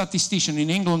great statistician in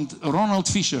England, Ronald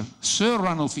Fisher, Sir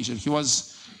Ronald Fisher. He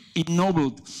was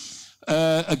ennobled,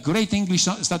 a great English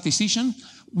statistician,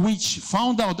 which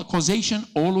found out that causation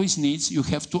always needs, you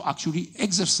have to actually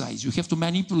exercise. You have to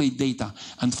manipulate data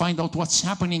and find out what's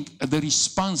happening, the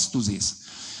response to this.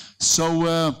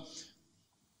 So,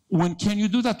 when can you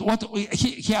do that?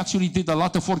 He actually did a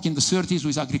lot of work in the 30s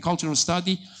with agricultural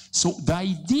study. So the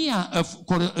idea of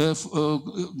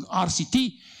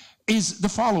RCT is the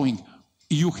following.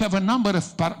 You have a number of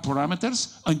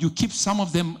parameters and you keep some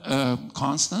of them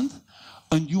constant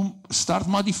and you start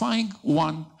modifying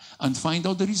one and find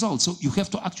out the result. So you have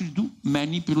to actually do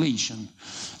manipulation.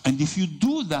 And if you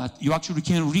do that, you actually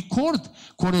can record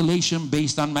correlation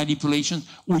based on manipulation,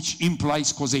 which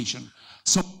implies causation.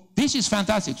 So this is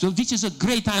fantastic. So this is a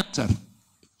great answer.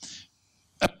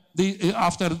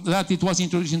 After that, it was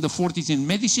introduced in the 40s in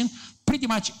medicine. Pretty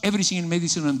much everything in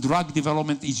medicine and drug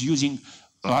development is using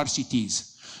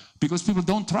RCTs because people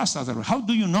don't trust other. How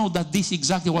do you know that this is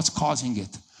exactly what's causing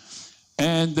it?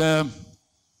 And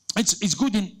it's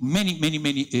good in many, many,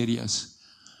 many areas.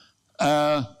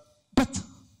 And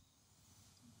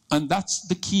that's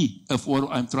the key of what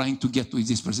I'm trying to get with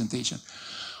this presentation.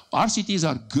 RCTs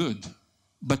are good.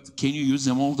 But can you use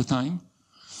them all the time?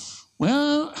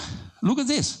 Well, look at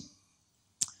this.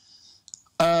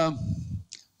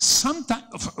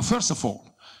 First of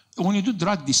all, when you do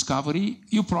drug discovery,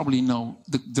 you probably know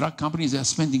the drug companies are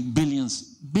spending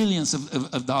billions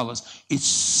of dollars. It's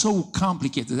so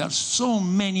complicated. There are so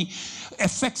many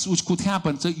effects which could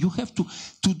happen. So you have to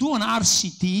do an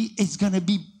RCT, it's going to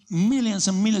be millions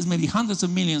and millions, maybe hundreds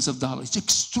of millions of dollars. It's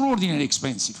extraordinarily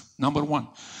expensive, number one.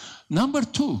 Number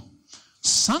two,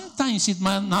 sometimes it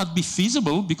might not be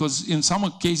feasible because in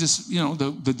some cases,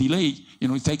 the delay,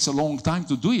 it takes a long time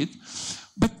to do it.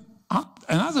 But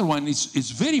another one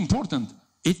is very important.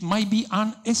 It might be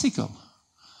unethical.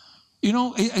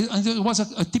 It was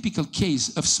a typical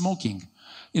case of smoking.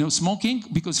 Smoking,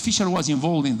 because Fisher was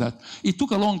involved in that. It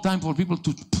took a long time for people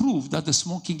to prove that the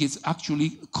smoking is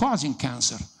actually causing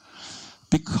cancer.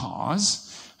 Because,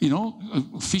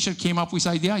 Fisher came up with the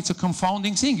idea, it's a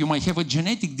confounding thing. You might have a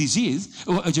genetic disease,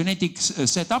 or a genetic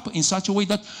setup in such a way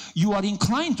that you are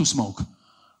inclined to smoke.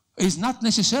 It's not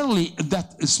necessarily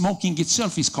that smoking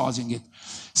itself is causing it.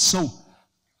 So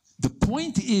the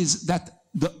point is that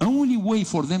the only way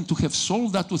for them to have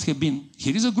solved that would have been,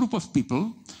 here is a group of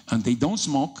people, and they don't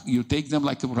smoke. You take them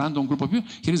like a random group of people.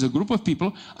 Here is a group of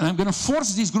people, and I'm going to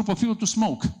force this group of people to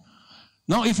smoke.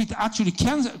 Now, if it actually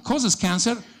causes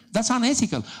cancer, that's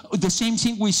unethical. The same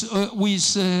thing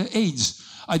with AIDS.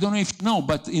 I don't know if you know,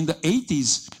 but in the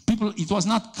 80s, it was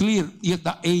not clear yet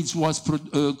that AIDS was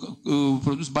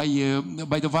produced by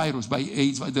the virus, by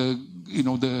AIDS, by the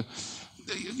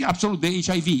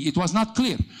HIV. It was not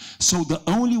clear. So the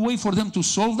only way for them to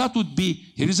solve that would be,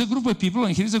 here is a group of people,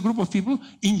 and here is a group of people,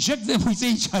 inject them with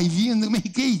HIV and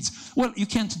make AIDS. Well, you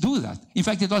can't do that. In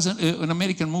fact, it was an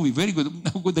American movie, very good,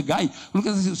 with the guy. Look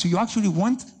at this. So you actually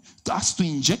want us to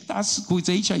inject us with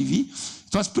HIV?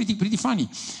 It was pretty funny.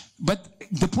 But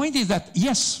the point is that,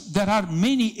 yes, there are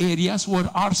many areas where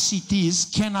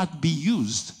RCTs cannot be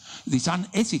used. It's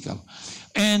unethical.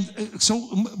 And so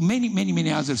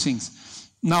many other things.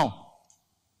 Now,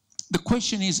 the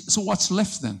question is, so what's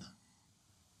left then?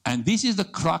 And this is the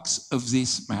crux of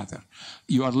this matter.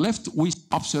 You are left with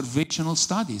observational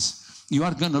studies. You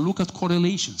are going to look at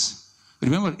correlations.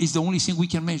 Remember, it's the only thing we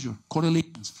can measure,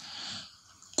 correlations.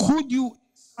 Could you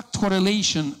extract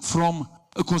correlation from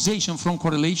causation from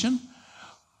correlation?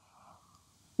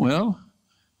 Well,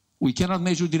 we cannot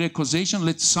measure direct causation.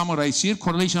 Let's summarize here.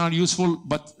 Correlation are useful,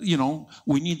 but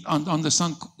we need to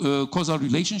understand causal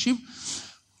relationship.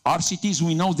 RCTs,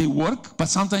 we know they work, but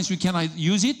sometimes we cannot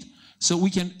use it, so we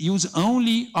can use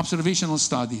only observational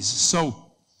studies.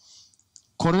 So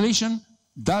correlation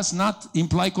does not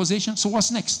imply causation, so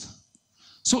what's next?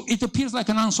 So it appears like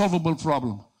an unsolvable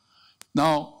problem.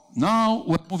 Now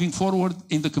we're moving forward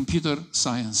in the computer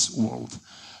science world.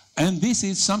 And this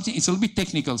is something, it's a little bit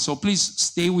technical, so please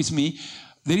stay with me.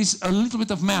 There is a little bit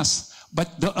of math,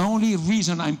 but the only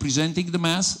reason I'm presenting the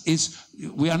math is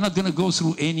we are not going to go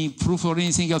through any proof or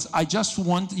anything else. I just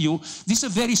want you, this is a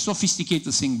very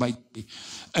sophisticated thing, by the way,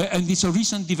 and it's a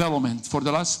recent development for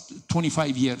the last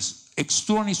 25 years.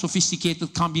 Extraordinarily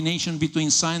sophisticated combination between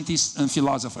scientists and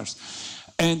philosophers.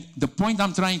 And the point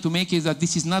I'm trying to make is that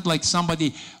this is not like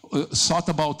somebody thought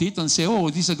about it and say, oh,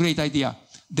 this is a great idea.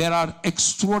 There are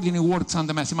extraordinary works on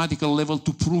the mathematical level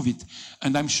to prove it.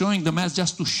 And I'm showing the math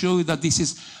just to show you that this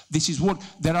is work.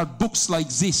 There are books like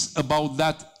this about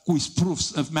that with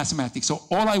proofs of mathematics. So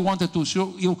all I wanted to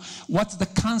show you, what's the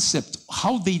concept,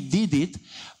 how they did it,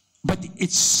 but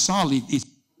it's solid. It's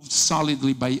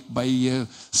solidly by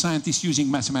scientists using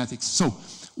mathematics. So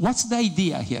what's the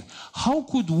idea here? How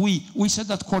could we said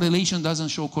that correlation doesn't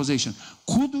show causation.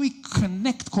 Could we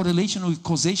connect correlation with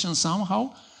causation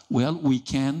somehow? Well, we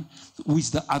can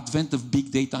with the advent of big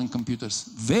data and computers.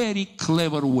 Very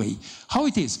clever way. How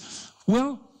it is?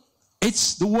 Well,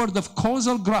 it's the word of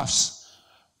causal graphs.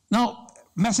 Now,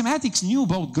 mathematics knew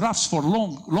about graphs for a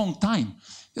long time.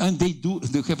 And they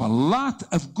have a lot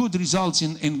of good results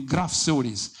in graph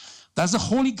theories. That's the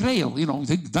holy grail,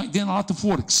 they did a lot of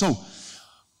work. So,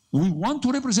 we want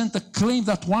to represent a claim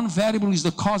that one variable is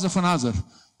the cause of another.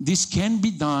 This can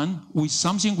be done with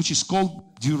something which is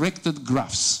called directed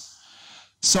graphs.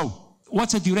 So,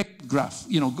 what's a directed graph?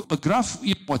 A graph,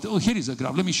 oh, here is a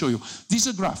graph. Let me show you. This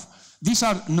is a graph. These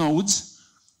are nodes,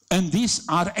 and these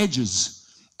are edges.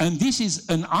 And this is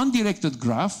an undirected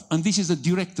graph, and this is a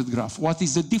directed graph. What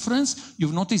is the difference?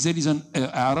 You've noticed there is an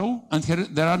arrow, and here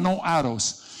there are no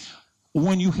arrows.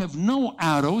 When you have no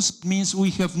arrows, it means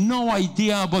we have no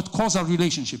idea about causal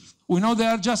relationships. We know they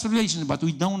are just relationships, but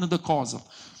we don't know the causal.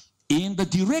 In the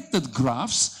directed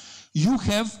graphs, you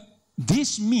have,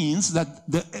 this means that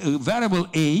the variable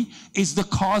A is the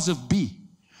cause of B.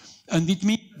 And it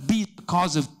means B is the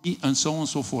cause of B, and so on and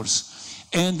so forth.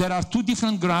 And there are two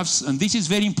different graphs, and this is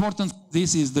very important.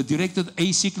 This is the directed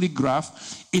acyclic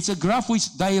graph. It's a graph with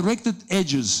directed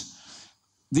edges.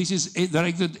 This is a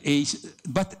directed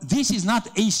but this is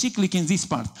not acyclic in this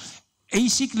part.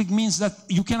 Acyclic means that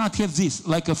you cannot have this,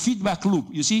 like a feedback loop.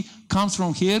 You see, comes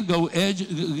from here, go edge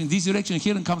in this direction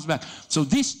here, and comes back. So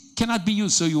this cannot be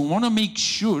used. So you want to make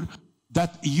sure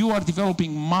that you are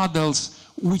developing models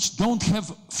which don't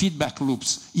have feedback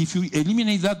loops. If you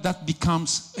eliminate that, that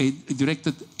becomes a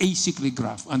directed acyclic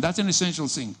graph. And that's an essential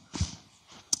thing.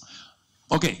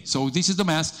 Okay, so this is the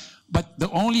math. But the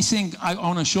only thing I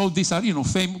want to show, these are,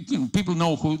 people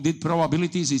know who did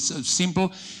probabilities. It's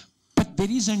simple. But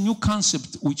there is a new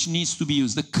concept which needs to be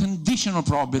used, the conditional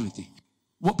probability.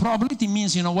 What probability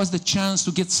means, what's the chance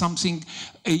to get something,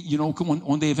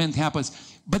 when the event happens.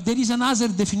 But there is another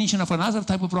definition of another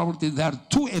type of probability. There are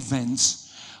two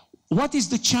events. What is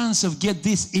the chance of get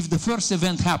this if the first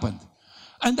event happened?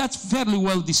 And that's fairly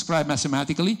well described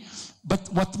mathematically. But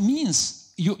what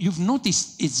means, you've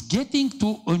noticed, it's getting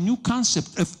to a new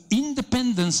concept of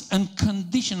independence and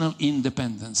conditional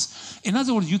independence. In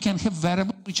other words, you can have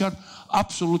variables which are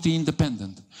absolutely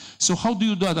independent. So how do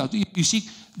you do that? You see,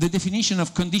 the definition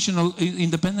of conditional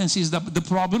independence is that the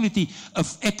probability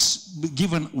of x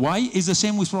given y is the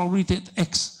same with probability at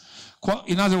x.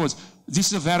 In other words, this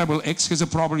is a variable x has a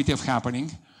probability of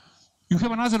happening. You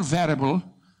have another variable.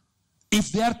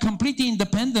 If they are completely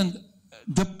independent,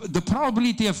 the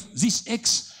probability of this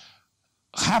x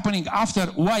happening after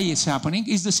y is happening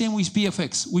is the same with p of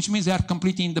x, which means they are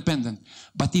completely independent.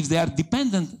 But if they are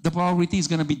dependent, the probability is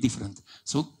going to be different.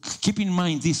 So keep in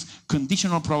mind these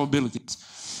conditional probabilities.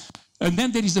 And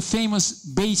then there is the famous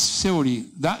Bayes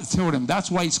theorem. That's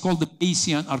why it's called the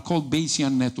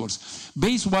Bayesian networks.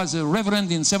 Bayes was a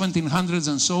reverend in 1700s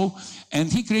and so,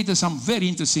 and he created some very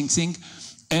interesting thing.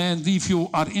 And if you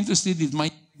are interested, it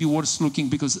might be worth looking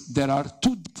because there are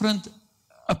two different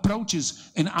approaches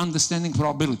in understanding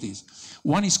probabilities.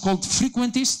 One is called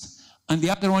frequentist, and the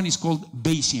other one is called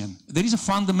Bayesian. There is a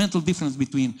fundamental difference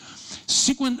between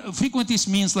frequentist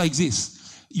means like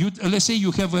this. Let's say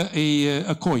you have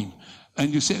a coin,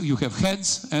 and you say you have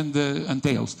heads and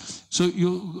tails. So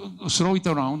you throw it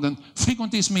around, and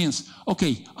frequentist means,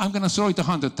 okay, I'm going to throw it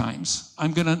 100 times.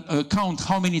 I'm going to count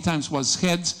how many times was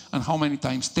heads and how many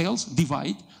times tails,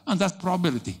 divide, and that's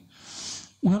probability.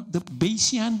 Well, the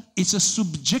Bayesian, it's a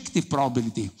subjective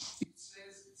probability. It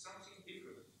says something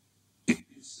different.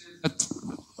 It says that,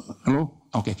 hello?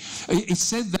 Okay. It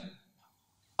says that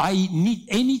I need,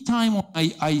 any time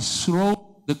I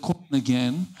throw the coin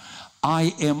again,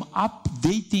 I am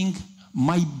updating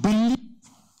my belief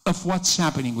of what's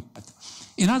happening with that.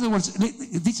 In other words,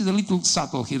 this is a little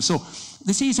subtle here. So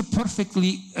let's say it's a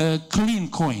perfectly clean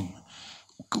coin.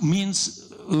 Means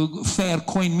fair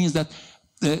coin means that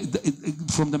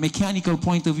from the mechanical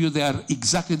point of view, they are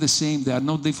exactly the same. There are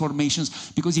no deformations.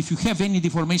 Because if you have any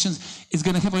deformations, it's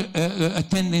going to have a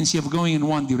tendency of going in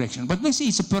one direction. But let's say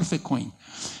it's a perfect coin.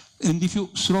 And if you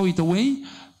throw it away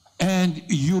and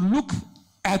you look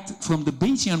at, from the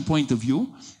Bayesian point of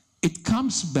view, it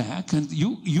comes back, and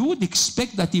you would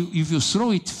expect that if you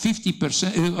throw it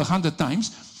 50%, 100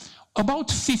 times, about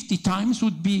 50 times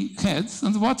would be heads,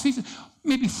 and about 50,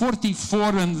 maybe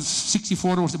 44 and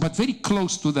 64, but very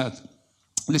close to that.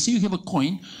 Let's say you have a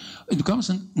coin, it comes,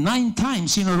 and 9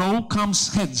 times in a row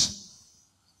comes heads.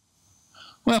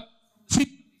 Well, from the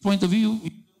point of view,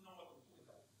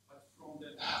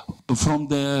 from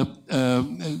the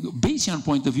Bayesian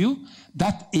point of view,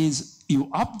 that is, you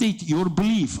update your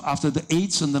belief after the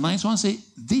 8th and the 9th one, say,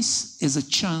 this is a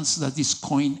chance that this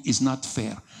coin is not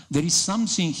fair. There is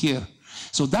something here.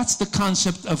 So that's the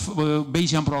concept of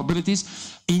Bayesian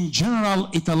probabilities. In general,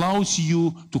 it allows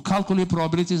you to calculate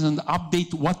probabilities and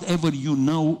update whatever you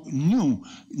know new.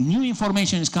 New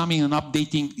information is coming and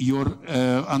updating your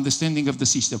understanding of the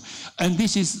system. And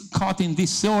this is caught in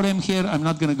this theorem here. I'm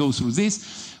not going to go through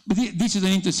this. But this is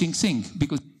an interesting thing,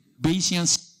 because Bayesian,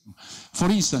 for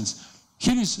instance,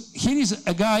 here is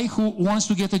a guy who wants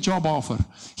to get a job offer.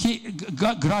 He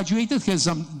graduated, has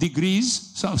some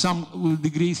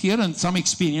degrees here and some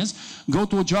experience, go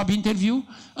to a job interview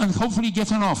and hopefully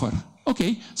get an offer.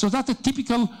 Okay, so that's a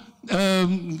typical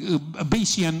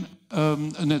Bayesian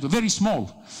network, very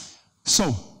small.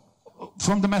 So,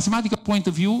 from the mathematical point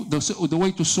of view, the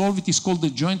way to solve it is called the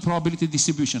joint probability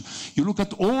distribution. You look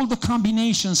at all the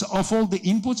combinations of all the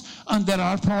inputs, and there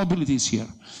are probabilities here.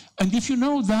 And if you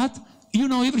know that, you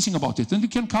know everything about it, and you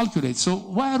can calculate. So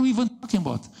why are we even talking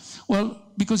about? Well,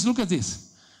 because look at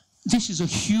this. This is a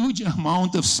huge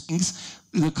amount of things,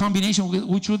 the combination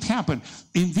which would happen.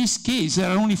 In this case,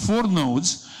 there are only 4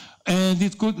 nodes, and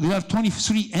there are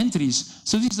 23 entries.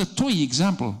 So this is a toy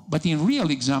example. But in real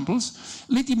examples,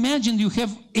 let's imagine you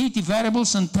have 80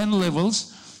 variables and 10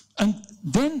 levels, and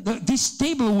then this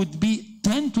table would be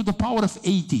 10 to the power of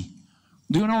 80.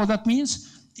 Do you know what that means?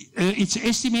 it's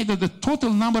estimated the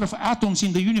total number of atoms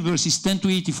in the universe is 10 to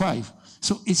 85.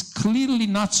 So it's clearly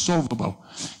not solvable.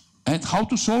 And how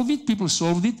to solve it? People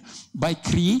solved it by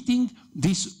creating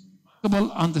this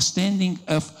understanding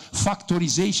of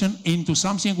factorization into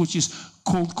something which is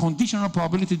called conditional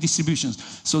probability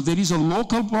distributions. So there is a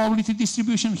local probability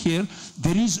distribution here.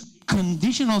 There is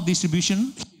conditional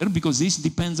distribution here because this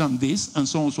depends on this and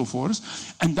so on and so forth.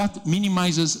 And that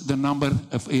minimizes the number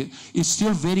of... It's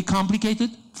still very complicated,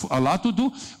 a lot to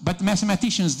do, but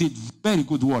mathematicians did very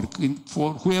good work.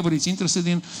 For whoever is interested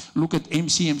in, look at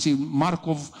MC,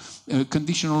 Markov,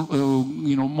 conditional,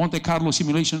 Monte Carlo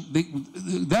simulation.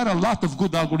 There are a lot of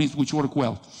good algorithms which work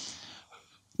well.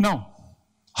 Now,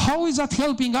 how is that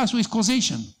helping us with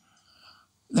causation?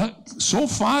 So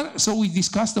far, we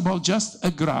discussed about just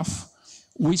a graph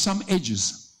with some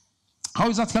edges. How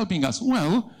is that helping us?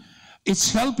 Well,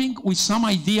 it's helping with some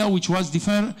idea which was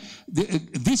different.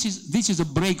 This is a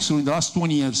breakthrough in the last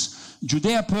 20 years.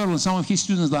 Judea Pearl and some of his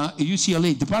students at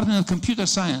UCLA, Department of Computer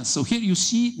Science. So here you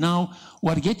see now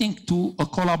we're getting to a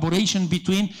collaboration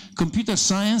between computer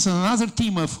science and another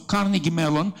team of Carnegie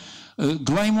Mellon,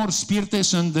 Glamour,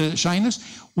 Spirtes, and Shiners,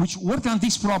 which worked on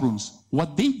these problems.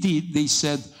 What they did, they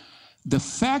said, the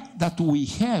fact that we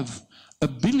have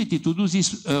ability to do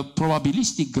these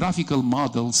probabilistic graphical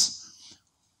models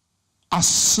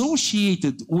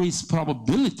associated with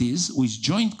probabilities, with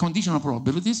joint conditional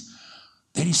probabilities,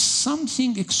 there is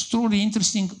something extraordinarily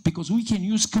interesting because we can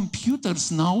use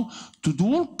computers now to do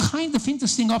all kinds of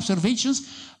interesting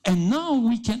observations, and now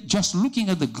we can, just looking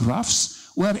at the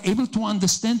graphs, we are able to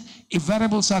understand if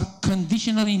variables are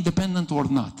conditionally independent or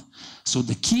not. So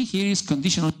the key here is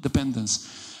conditional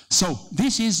dependence. So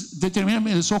this is determined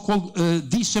the so-called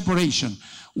D-separation.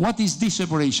 What is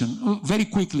D-separation? Very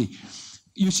quickly.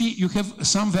 You see, you have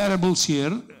some variables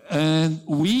here, and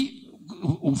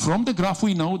from the graph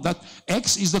we know that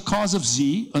X is the cause of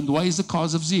Z and Y is the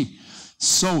cause of Z.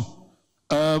 So,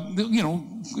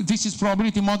 this is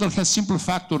probability model has simple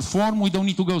factor form. We don't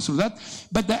need to go through that.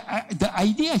 But the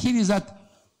idea here is that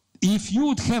if you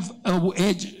would have an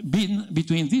edge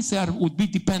between these, they would be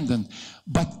dependent.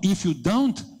 But if you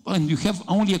don't, and you have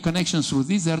only a connection through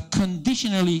these, they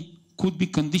could be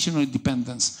conditionally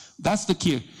dependent. That's the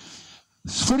key.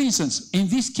 For instance, in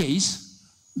this case,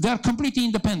 they are completely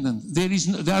independent.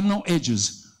 There are no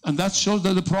edges. And that shows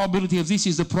that the probability of this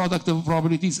is the product of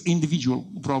probabilities, individual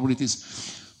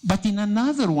probabilities. But in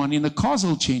another one, in a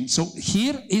causal chain, so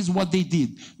here is what they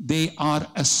did. They are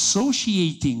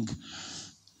associating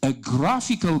a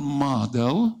graphical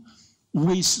model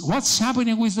with what's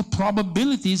happening with the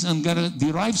probabilities and going to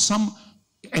derive some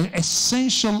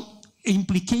essential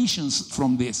implications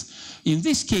from this. In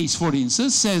this case, for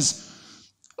instance, says,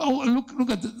 oh, look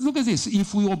at this.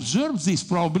 If we observe this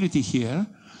probability here,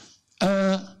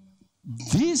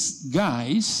 these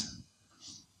guys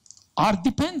are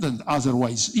dependent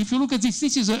otherwise. If you look at this,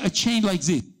 this is a chain like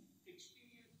this.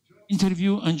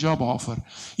 Interview and job offer.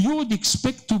 You would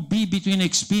expect to be between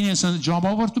experience and job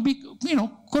offer to be,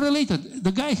 correlated.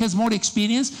 The guy has more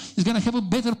experience, is going to have a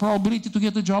better probability to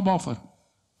get a job offer.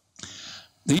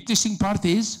 The interesting part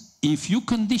is, if you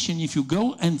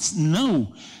go and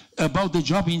know about the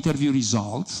job interview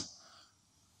results,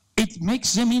 it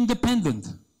makes them independent.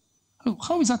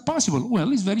 How is that possible?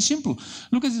 Well, it's very simple.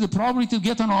 Look at the probability to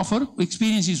get an offer.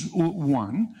 Experience is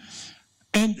 1.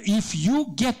 And if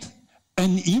you get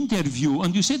an interview,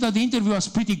 and you say that the interview was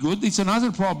pretty good, it's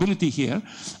another probability here,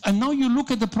 and now you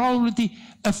look at the probability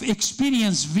of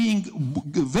experience being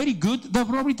very good, the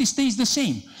probability stays the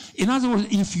same. In other words,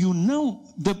 if you know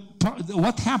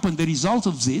what happened, the result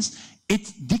of this, it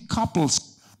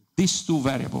decouples these two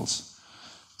variables.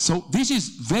 So this is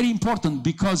very important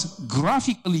because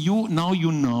graphically, you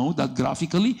know that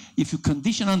graphically, if you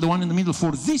condition on the one in the middle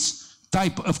for this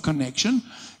type of connection,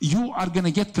 you are going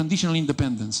to get conditional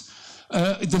independence.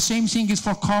 The same thing is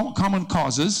for common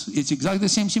causes. It's exactly the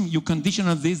same thing. You condition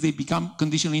on this, they become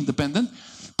conditionally independent.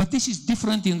 But this is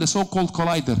different in the so-called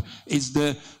collider. It's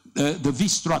the V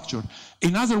structure.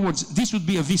 In other words, this would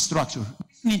be a V structure.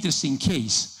 An interesting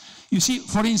case. You see,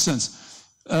 for instance,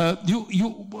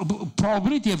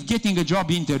 probability of getting a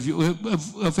job interview,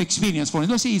 of experience, for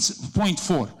instance, let's say it's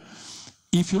 0.4.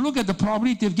 If you look at the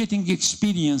probability of getting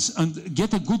experience and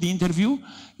get a good interview,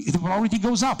 the probability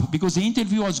goes up because the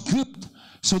interview was good.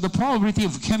 So the probability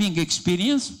of having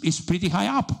experience is pretty high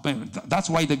up. That's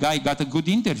why the guy got a good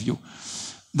interview.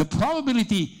 The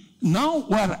probability, now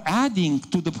we're adding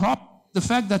to the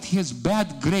fact that he has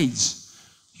bad grades.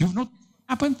 You've not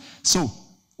happened? So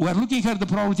we're looking at the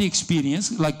probability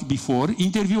experience like before,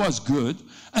 interview was good,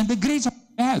 and the grades are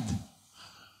bad.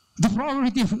 the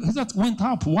probability that went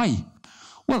up. Why?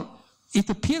 Well, it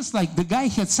appears like the guy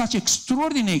had such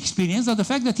extraordinary experience that the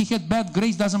fact that he had bad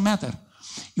grades doesn't matter.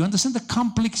 You understand the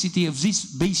complexity of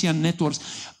these Bayesian networks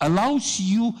allows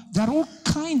you, there are all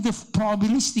kinds of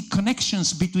probabilistic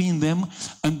connections between them,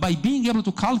 and by being able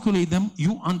to calculate them,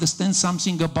 you understand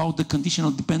something about the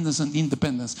conditional dependence and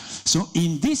independence. So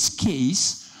in this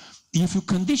case, if you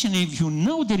condition, if you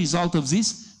know the result of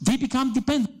this, they become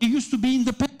dependent. They used to be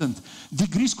independent.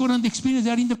 Degree, score, and experience,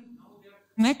 they are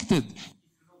connected.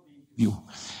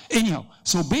 Anyhow,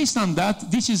 so based on that,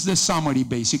 this is the summary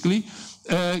basically.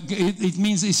 It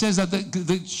means, it says that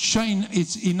the chain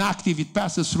is inactive, it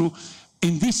passes through.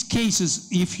 In these cases,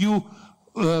 if you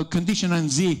condition on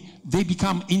Z, they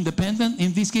become independent.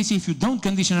 In this case, if you don't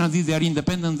condition on Z, they are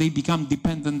independent, they become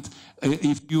dependent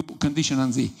if you condition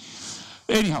on Z.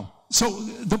 Anyhow, so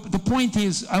the point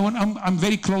is, I'm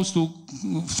very close to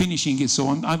finishing it,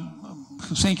 so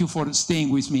thank you for staying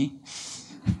with me.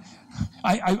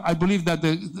 I believe that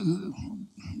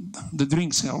the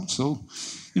drinks help, so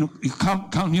you know, it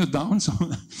calm you down, so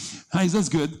that's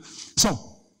good. So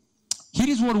here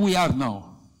is where we are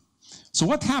now. So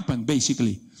what happened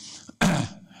basically?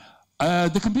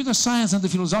 The computer science and the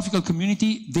philosophical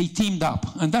community, they teamed up,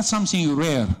 and that's something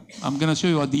rare. I'm going to show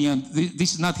you at the end.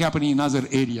 This is not happening in other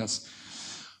areas.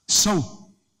 So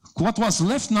what was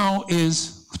left now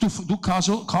is to do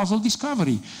causal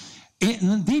discovery.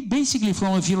 And they basically,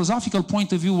 from a philosophical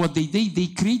point of view, what they did, they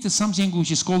created something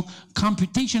which is called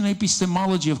computational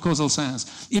epistemology of causal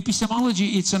science. Epistemology,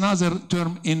 it's another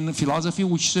term in philosophy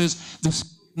which says the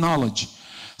knowledge.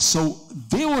 So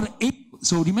they were able,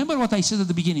 so remember what I said at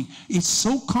the beginning, it's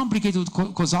so complicated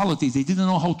with causality, they didn't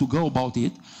know how to go about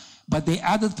it, but they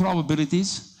added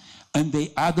probabilities, and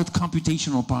they added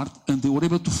computational part, and they were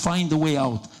able to find a way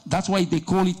out. That's why they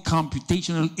call it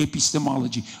computational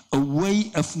epistemology, a way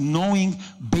of knowing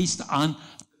based on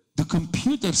the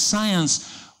computer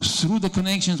science through the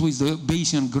connections with the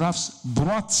Bayesian graphs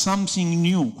brought something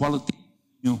new, quality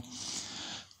new.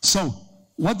 So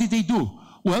what did they do?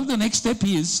 Well, the next step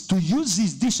is to use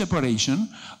this separation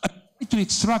to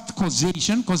extract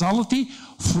causation, causality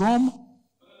from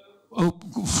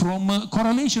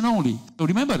correlation only. So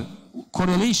remember,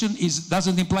 correlation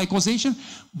doesn't imply causation,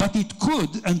 but it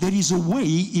could, and there is a way,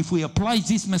 if we apply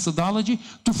this methodology,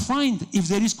 to find if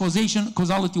there is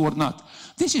causality or not.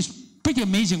 This is pretty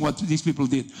amazing what these people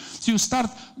did. So you start,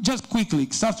 just quickly,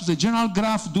 start with a general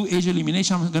graph, do edge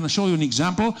elimination. I'm going to show you an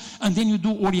example, and then you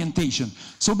do orientation.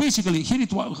 So basically, here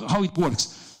how it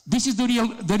works. This is the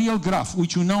real graph,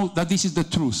 which you know that this is the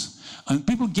truth. And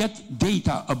people get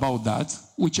data about that,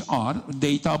 which are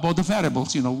data about the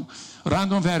variables, you know,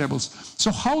 random variables.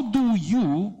 So how do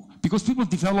you, because people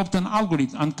developed an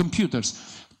algorithm on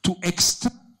computers to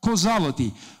extract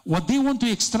causality. What they want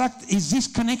to extract is this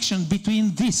connection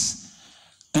between this.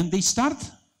 And they start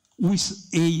with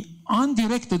a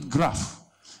undirected graph,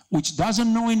 which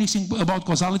doesn't know anything about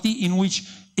causality, in which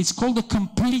it's called a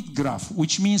complete graph,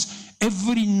 which means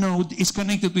every node is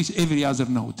connected with every other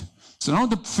node. So now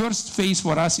the first phase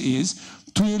for us is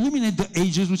to eliminate the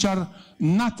edges which are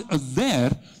not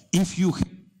there if you have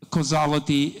a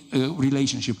causality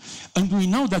relationship. And we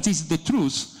know that this is the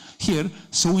truth here,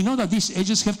 so we know that these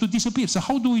edges have to disappear. So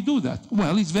how do we do that?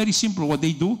 Well, it's very simple. What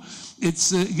they do,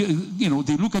 it's, you know,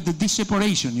 they look at the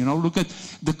disseparation, you know, look at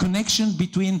the connection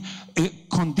between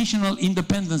conditional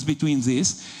independence between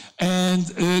this, and,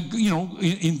 you know,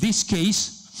 in this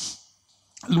case,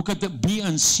 look at the B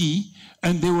and C,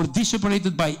 and they were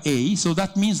disseparated by A, so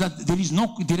that means that there is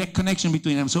no direct connection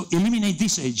between them. So eliminate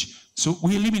this edge. So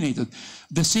we eliminated.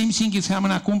 The same thing is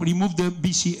Hamann-Akum, remove the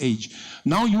BC edge.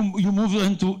 Now you move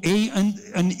into A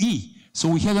and E. So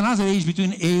we had another edge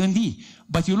between A and E.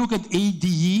 But you look at A, D,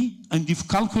 E, and you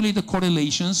calculate the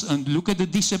correlations and look at the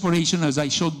disseparation as I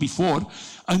showed before,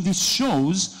 and this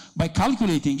shows, by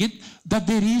calculating it, that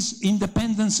there is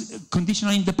independence,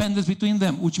 conditional independence between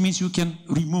them, which means you can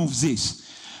remove this.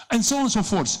 And so on and so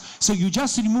forth. So you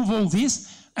just remove all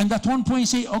this, and at one point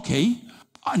say, okay,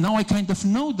 now I kind of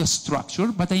know the structure,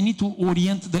 but I need to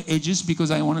orient the edges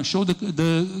because I want to show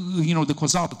the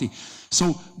causality.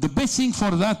 So the best thing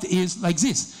for that is like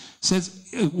this. It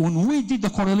says, when we did the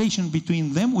correlation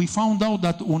between them, we found out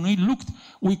that when we looked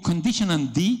with condition on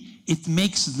D, it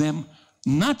makes them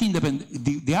not independent,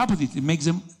 the opposite, it makes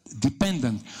them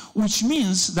dependent, which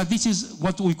means that this is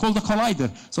what we call the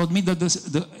collider. So it means that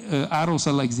the arrows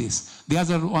are like this. The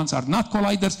other ones are not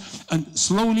colliders, and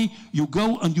slowly you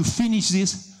go and you finish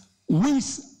this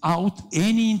without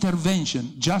any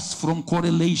intervention, just from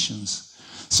correlations.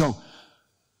 So,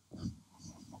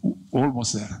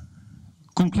 almost there.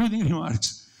 Concluding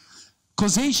remarks.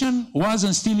 Causation was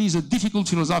and still is a difficult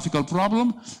philosophical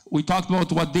problem. We talked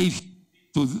about what they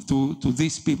to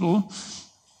these people.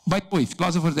 By the way,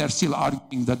 philosophers, they are still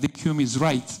arguing that the Hume is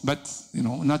right, but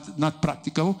not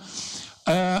practical.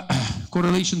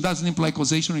 Correlation doesn't imply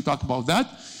causation. We talked about that.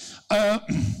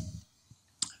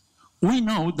 We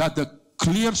know that the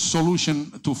clear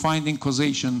solution to finding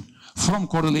causation from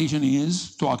correlation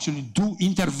is to actually do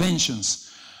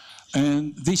interventions.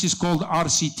 And this is called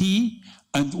RCT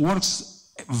and works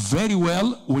very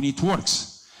well when it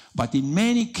works. But in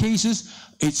many cases,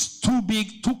 it's too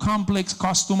big, too complex,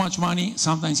 costs too much money.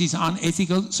 Sometimes it's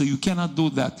unethical, so you cannot do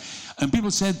that. And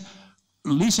people said,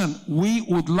 listen, we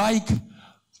would like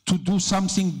to do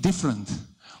something different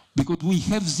because we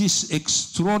have this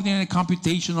extraordinary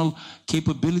computational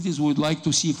capabilities. We'd like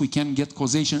to see if we can get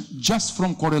causation just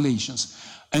from correlations.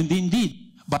 And indeed,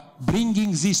 but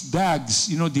bringing these DAGs,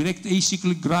 direct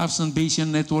acyclic graphs and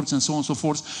Bayesian networks and so on and so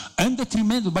forth, and the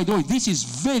tremendous, by the way, this is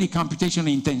very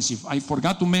computationally intensive. I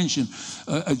forgot to mention,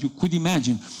 as you could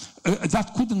imagine,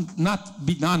 that couldn't not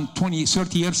be done 20,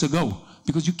 30 years ago,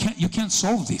 because you can't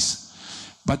solve this.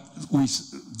 But with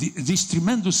these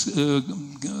tremendous,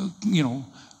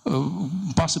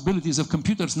 possibilities of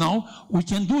computers now, we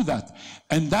can do that.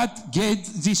 And that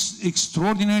gets this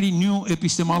extraordinary new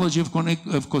epistemology of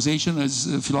causation, as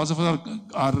philosophers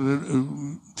are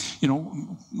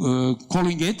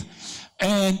calling it.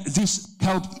 And this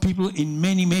helped people in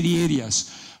many, many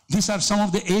areas. These are some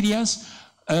of the areas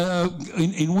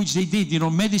in which they did,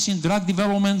 medicine, drug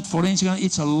development, forensic,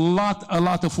 it's a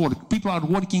lot of work. People are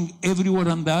working everywhere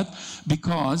on that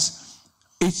because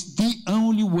it's the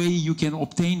only way you can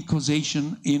obtain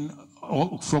causation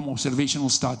from observational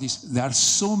studies. There are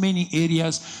so many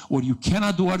areas where you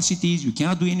cannot do RCTs, you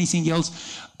cannot do anything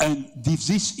else. And if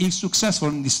this is successful,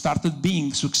 and it started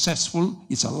being successful,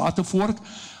 it's a lot of work.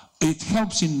 It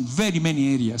helps in very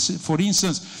many areas. For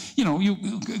instance, you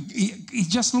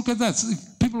just look at that.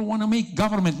 People want to make,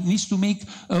 government needs to make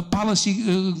policy,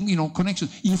 connection.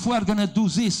 If we are going to do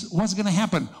this, what's going to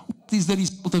happen? What is the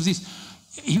result of this?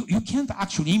 You can't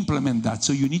actually implement that,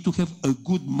 so you need to have a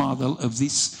good model of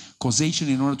this causation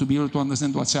in order to be able to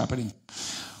understand what's happening.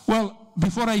 Well,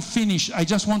 before I finish, I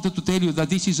just wanted to tell you that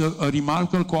this is a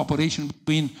remarkable cooperation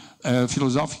between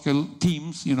philosophical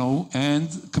teams,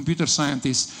 and computer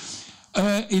scientists.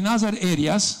 In other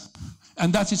areas,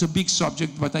 and that is a big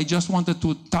subject, but I just wanted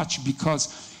to touch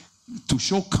because to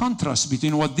show contrast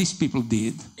between what these people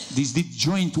did, these did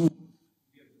joint work.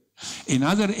 In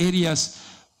other areas,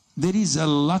 there is a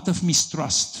lot of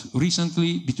mistrust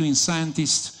recently between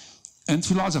scientists and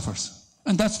philosophers,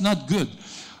 and that's not good.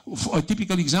 For a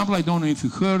typical example, I don't know if you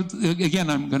heard, again,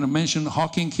 I'm going to mention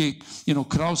Hawking,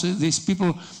 Krause, these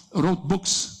people wrote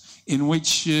books in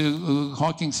which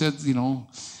Hawking said,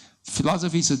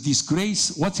 philosophy is a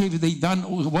disgrace. What have they done?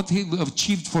 What have they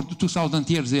achieved for 2,000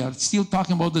 years? They are still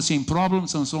talking about the same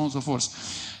problems and so on and so forth.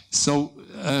 So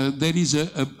there is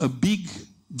a big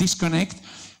disconnect.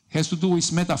 Has to do with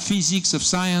metaphysics of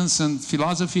science and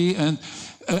philosophy, and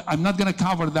I'm not going to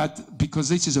cover that because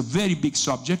this is a very big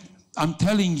subject. I'm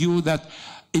telling you that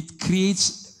it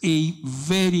creates a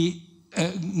very,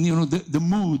 the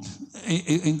mood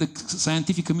in the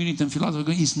scientific community and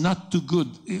philosophy is not too good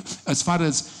as far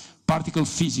as particle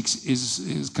physics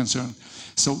is concerned.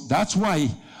 So that's why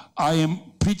I am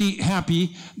pretty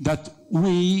happy that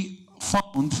we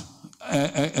found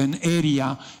an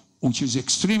area which is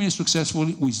extremely successful,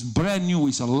 with brand new,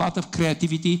 with a lot of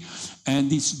creativity,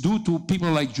 and it's due to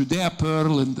people like Judea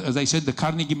Pearl and, as I said, the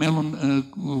Carnegie Mellon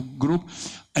group,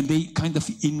 and they kind of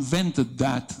invented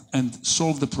that and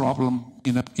solved the problem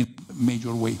in a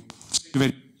major way.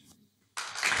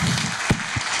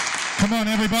 Come on,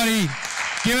 everybody,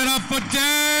 give it up for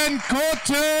Dan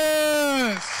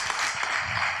Cautiș!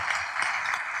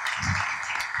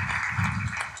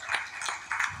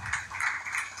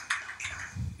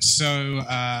 So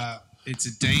it's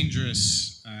a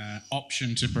dangerous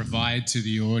option to provide to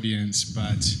the audience,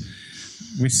 but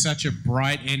with such a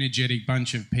bright, energetic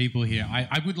bunch of people here,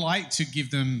 I would like to give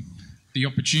them the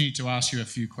opportunity to ask you a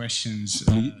few questions.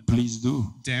 Please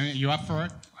do. Dan, you up for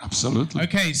it? Absolutely.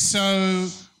 Okay, so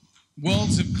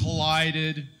worlds have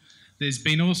collided. There's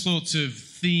been all sorts of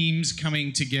themes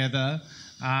coming together.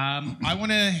 I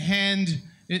want to hand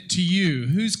it to you.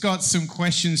 Who's got some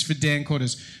questions for Dan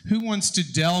Cautiș? Who wants to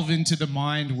delve into the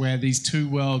mind where these two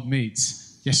worlds meet?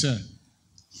 Yes, sir.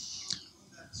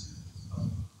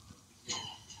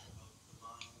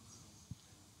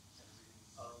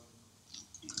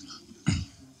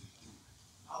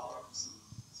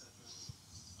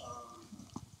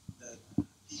 That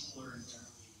people are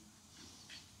inherently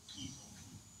evil.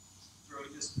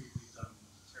 Throughout history, we've done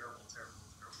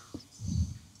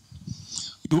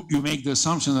you make the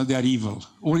assumption that they are evil,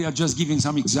 or you are just giving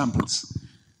some examples.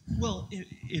 Well,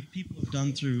 if people have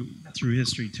done through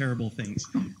history terrible things,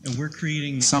 and we're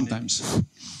creating sometimes,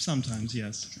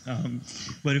 yes,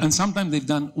 and sometimes they've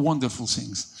done wonderful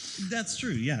things. That's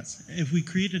true. Yes, if we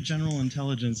create a general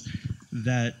intelligence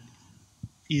that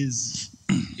is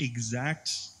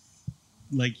exact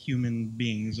like human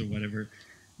beings or whatever,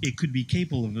 it could be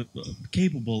capable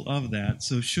of that.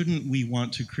 So shouldn't we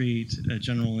want to create a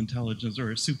general intelligence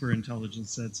or a super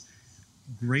intelligence that's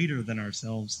greater than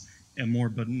ourselves and more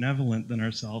benevolent than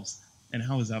ourselves? And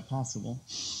how is that possible?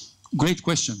 Great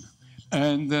question.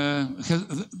 And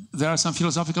there are some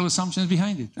philosophical assumptions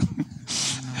behind it.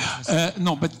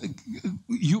 No, but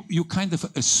you kind of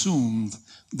assumed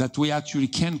that we actually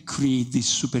can create this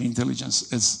super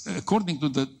intelligence. As according to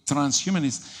the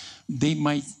transhumanists, they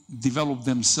might develop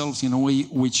themselves in a way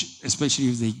which, especially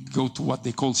if they go to what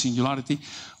they call singularity,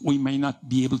 we may not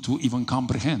be able to even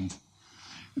comprehend.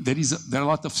 There are a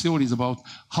lot of theories about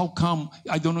how come,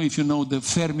 I don't know if you know the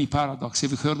Fermi paradox.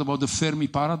 Have you heard about the Fermi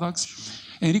paradox?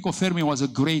 Enrico Fermi was a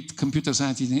great computer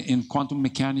scientist in quantum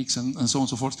mechanics and so on and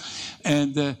so forth.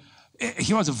 And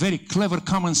he was a very clever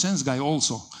common sense guy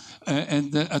also.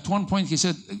 And at one point he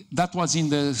said, that was in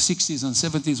the 60s and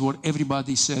 70s, where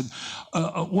everybody said,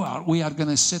 well, we are going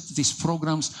to set these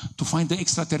programs to find the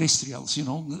extraterrestrials, you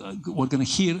know. We're going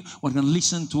to hear, we're going to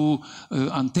listen to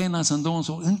antennas and so on.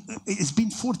 So it's been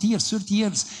 40 years, 30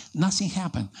 years, nothing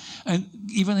happened. And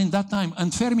even in that time,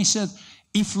 and Fermi said,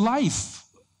 if life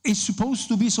is supposed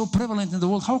to be so prevalent in the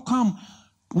world, how come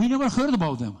we never heard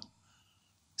about them?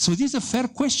 So this is a fair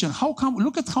question. How come?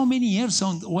 Look at how many years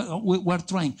we're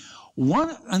trying.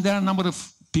 One, and there are a number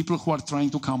of people who are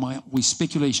trying to come with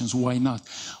speculations. Why not?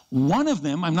 One of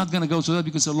them, I'm not going to go to that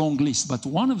because it's a long list, but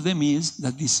one of them is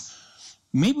that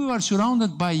maybe we are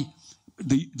surrounded by,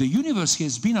 the universe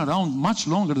has been around much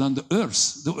longer than the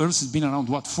Earth. The Earth has been around,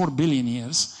 what, 4 billion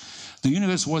years. The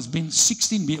universe was been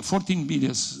 14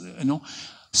 billion, you know.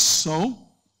 So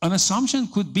an assumption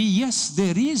could be, yes,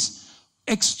 there is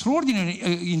extraordinary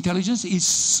intelligence, is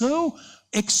so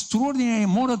extraordinary,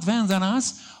 more advanced than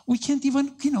us, we can't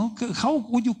even, you know, how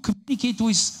would you communicate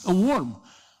with a worm?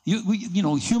 You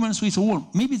know, humans with a worm.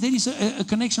 Maybe there is a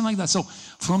connection like that. So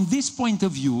from this point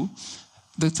of view,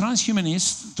 the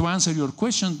transhumanists, to answer your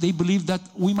question, they believe that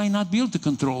we might not be able to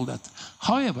control that.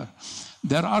 However,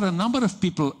 there are a number of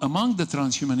people among the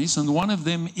transhumanists, and one of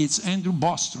them is Andrew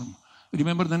Bostrom.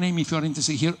 Remember the name if you are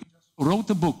interested here.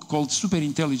 Wrote a book called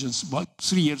Superintelligence about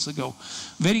 3 years ago.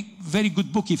 Very, very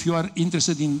good book if you are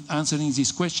interested in answering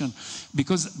this question,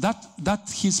 because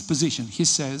that's his position. He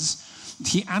says,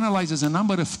 he analyzes a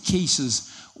number of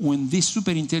cases when this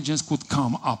superintelligence could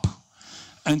come up.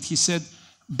 And he said,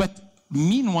 but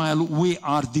meanwhile, we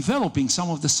are developing some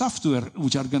of the software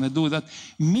which are going to do that.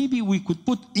 Maybe we could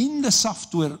put in the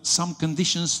software some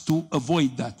conditions to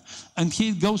avoid that. And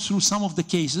he goes through some of the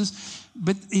cases,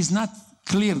 but it's not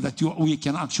clear that we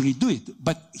can actually do it.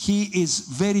 But he is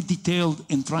very detailed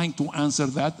in trying to answer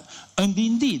that. And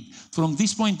indeed, from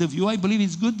this point of view, I believe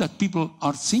it's good that people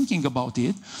are thinking about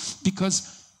it,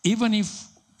 because even if,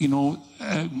 you know,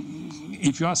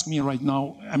 if you ask me right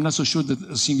now, I'm not so sure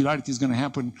that singularity is going to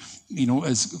happen, you know,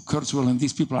 as Kurzweil and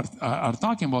these people are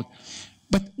talking about.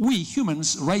 But we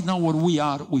humans, right now where we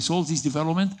are with all this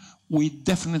development,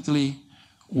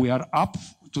 we are up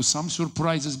to some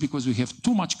surprises because we have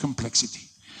too much complexity.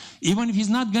 Even if it's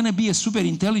not going to be a super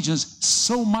intelligence,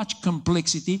 so much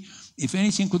complexity, if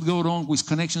anything could go wrong with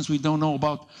connections we don't know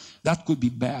about, that could be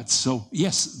bad. So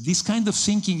yes, this kind of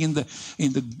thinking in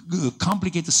the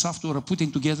complicated software we're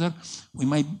putting together, we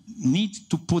might need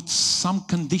to put some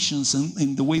conditions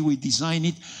in the way we design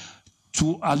it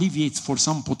to alleviate for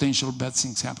some potential bad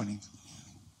things happening.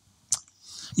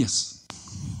 Yes.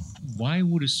 Why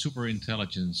would a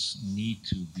superintelligence need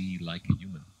to be like a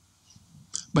human?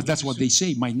 But that's what they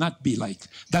say, might not be like.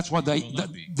 That's what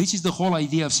this is the whole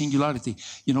idea of singularity.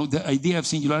 You know, the idea of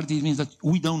singularity means that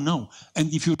we don't know.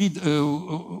 And if you read,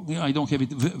 I don't have it,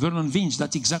 Vernon Vinge,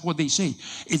 that's exactly what they say.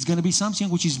 It's going to be something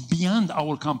which is beyond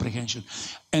our comprehension.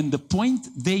 And the point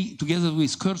they, together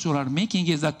with Kurzweil, are making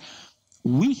is that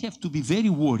we have to be very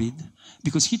worried,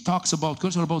 because he talks about,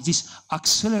 Kurzweil, about this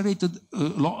accelerated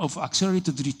law of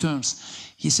accelerated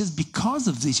returns. He says because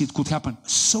of this, it could happen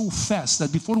so fast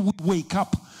that before we wake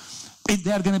up,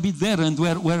 they are going to be there, and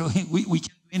where we can't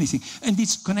do anything. And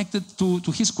it's connected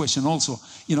to his question also.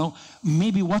 You know,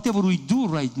 maybe whatever we do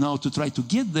right now to try to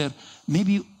get there,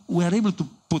 maybe we are able to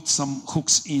put some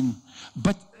hooks in.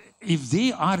 But if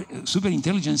they are super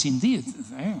intelligence indeed,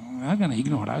 they are going to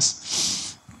ignore us.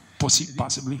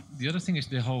 Possibly. The other thing is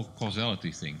the whole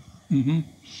causality thing. Mm-hmm.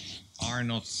 are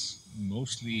not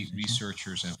mostly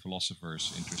researchers and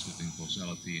philosophers interested in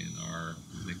causality, and are,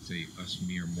 let's say, us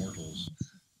mere mortals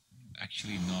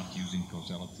actually not using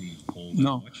causality all that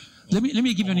much? Let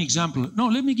me give you an example. No,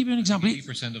 let me give you an example.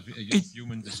 80% of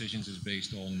human decisions is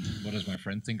based on what does my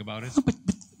friend think about it? No,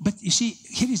 but you see,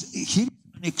 here is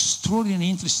an extraordinarily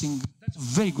interesting, that's a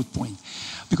very good point.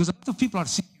 Because a lot of people are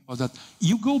thinking about that.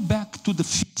 You go back to the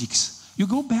physics, you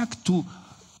go back to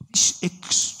this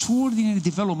extraordinary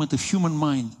development of human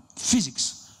mind,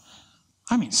 physics.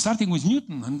 I mean, starting with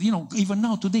Newton, and even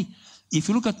now today, if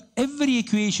you look at every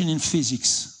equation in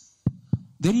physics,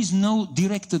 there is no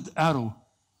directed arrow.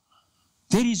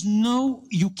 There is no,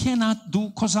 you cannot do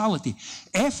causality.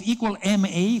 F equal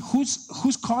ma,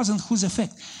 who's cause and who's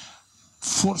effect?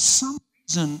 For some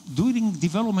reason, during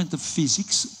development of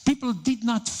physics, people did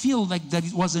not feel like there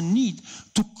was a need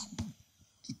to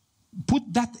put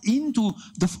that into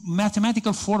the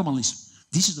mathematical formalism.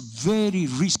 This is a very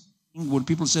recent thing where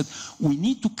people said, we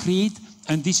need to create,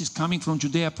 and this is coming from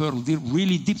Judea Pearl, the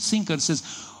really deep thinker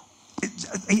says,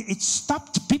 it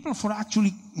stopped people from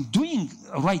actually doing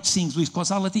right things with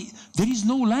causality. There is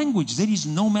no language, there is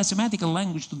no mathematical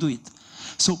language to do it.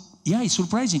 So, yeah, it's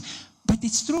surprising. But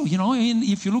it's true,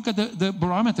 if you look at the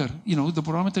barometer, the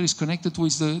barometer is connected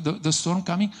with the storm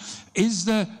coming. Is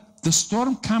the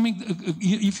storm coming,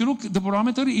 if you look at the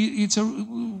barometer, it's a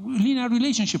linear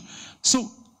relationship. So,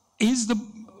 is the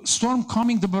storm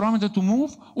causing the barometer to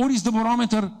move, or is the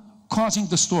barometer causing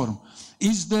the storm?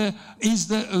 Is the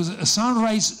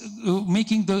sunrise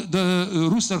making the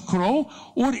rooster crow,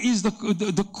 or is the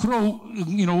crow,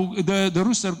 the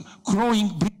rooster crowing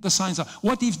bring the signs up?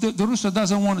 What if the rooster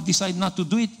doesn't want to decide not to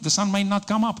do it? The sun might not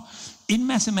come up. In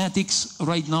mathematics,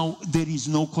 right now, there is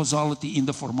no causality in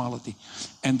the formality.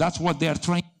 And that's what they are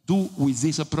trying to do with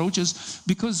these approaches,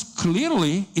 because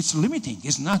clearly it's limiting,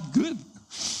 it's not good.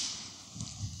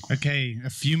 Okay, a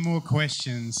few more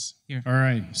questions. Here. All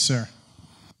right, sir.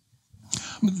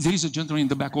 There is a gentleman in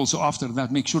the back also after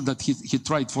that. Make sure that he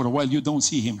tried for a while. You don't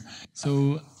see him.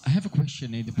 So I have a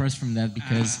question, it depends from that,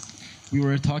 because we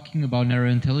were talking about narrow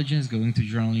intelligence, going to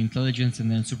general intelligence,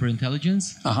 and then super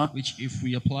intelligence, which if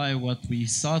we apply what we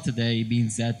saw today,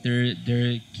 means that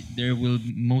there will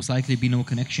most likely be no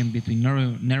connection between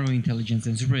narrow intelligence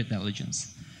and super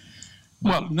intelligence.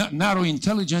 Well, narrow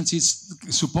intelligence is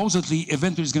supposedly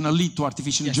eventually is going to lead to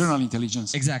artificial general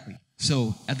intelligence. Exactly.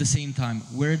 So at the same time,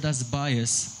 where does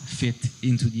bias fit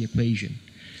into the equation?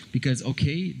 Because,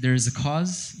 okay, there's a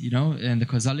cause, and the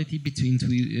causality between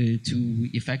two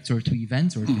effects or two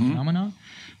events or two phenomena.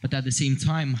 But at the same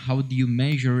time, how do you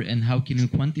measure and how can you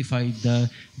quantify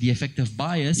the effect of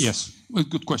bias? Yes, well,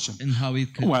 good question. And how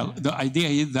it could... Well, the idea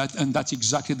is that, and that's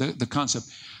exactly the concept.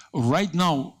 Right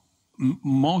now,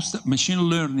 most machine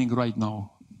learning right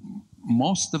now,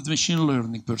 most of the machine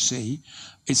learning per se,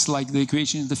 it's like the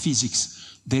equation in the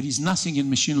physics. There is nothing in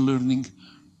machine learning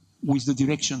with the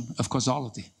direction of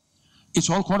causality. It's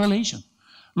all correlation.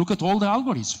 Look at all the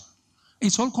algorithms.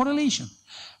 It's all correlation.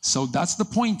 So that's the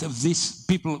point of these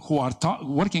people who are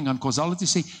working on causality,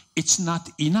 say it's not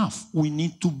enough. We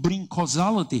need to bring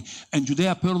causality. And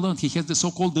Judea Pearl, he has the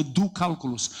so-called the do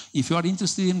calculus. If you are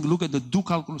interested in, look at the do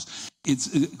calculus.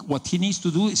 It's what he needs to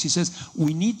do is he says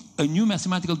we need a new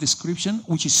mathematical description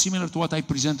which is similar to what I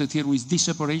presented here with this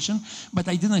separation, but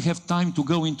I didn't have time to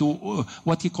go into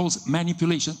what he calls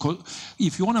manipulation.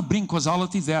 If you want to bring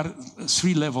causality, there are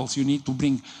three levels. You need to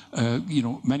bring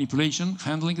manipulation,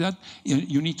 handling that.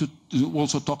 You need to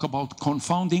also talk about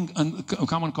confounding and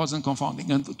common cause and confounding.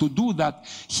 And to do that,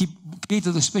 he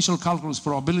created a special calculus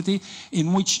probability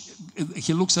in which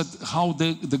he looks at how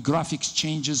the graphics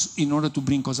changes in order to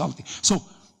bring causality. So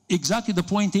exactly the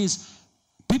point is,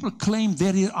 people claim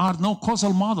there are no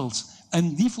causal models.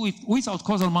 And if without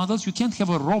causal models, you can't have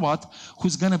a robot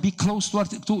who's going to be close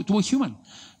to a human.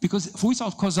 Because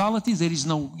without causality, there is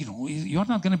no, you're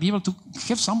not going to be able to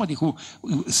have somebody who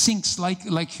thinks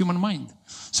like human mind.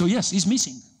 So yes, it's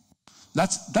missing.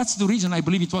 That's the reason I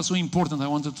believe it was so important. I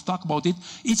wanted to talk about it.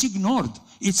 It's ignored.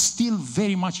 It's still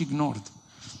very much ignored.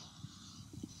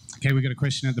 Okay, we got a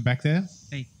question at the back there.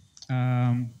 Hey,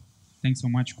 thanks so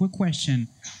much. Quick question.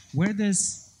 Where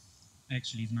does,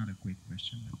 actually it's not a quick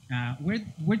question.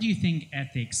 Where do you think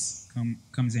ethics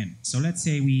comes in? So let's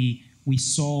say we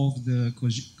solve the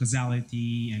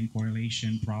causality and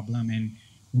correlation problem and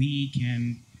we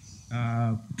can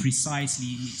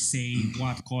precisely say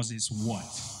what causes what.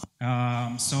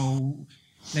 So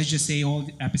let's just say all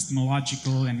the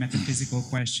epistemological and metaphysical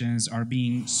questions are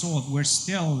being solved. We're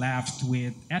still left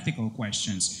with ethical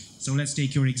questions. So let's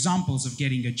take your examples of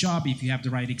getting a job. If you have the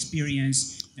right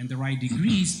experience and the right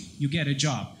degrees, you get a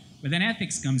job. But then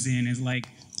ethics comes in as like,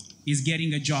 is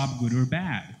getting a job good or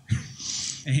bad?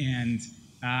 And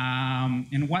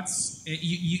what's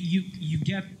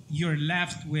you're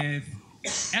left with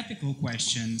ethical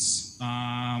questions,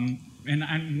 and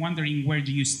I'm wondering, where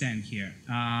do you stand here?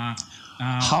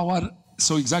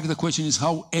 So exactly the question is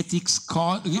how ethics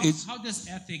how does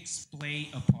ethics play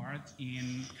a part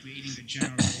in creating a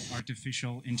general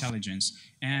artificial intelligence,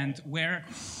 and where,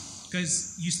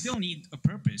 because you still need a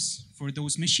purpose for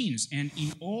those machines, and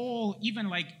in all, even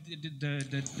like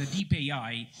the deep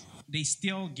AI, they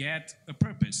still get a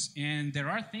purpose, and there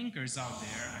are thinkers out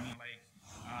there. I mean, like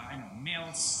I know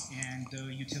males and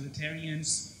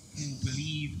utilitarians who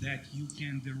believe that you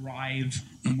can derive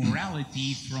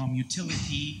morality from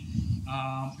utility.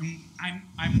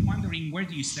 I'm wondering, where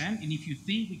do you stand, and if you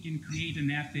think we can create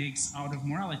an ethics out of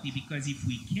morality, because if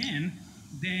we can,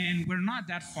 then we're not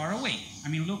that far away. I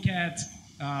mean, look at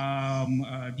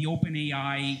the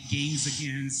OpenAI games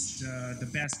against the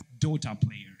best Dota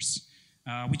players,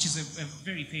 which is a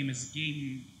very famous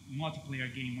game,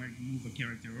 multiplayer game where you move a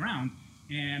character around.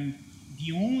 And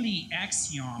the only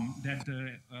axiom that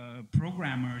the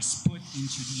programmers put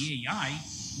into the AI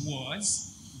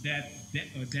was that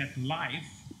life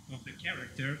of the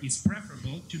character is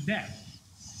preferable to death.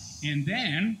 And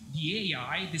then the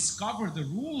AI discovered the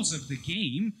rules of the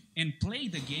game and play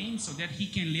the game so that he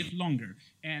can live longer.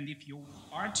 And if you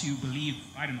are to believe,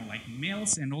 I don't know, like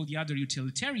males and all the other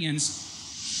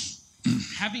utilitarians,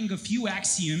 having a few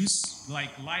axioms like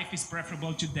life is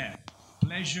preferable to death,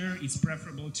 pleasure is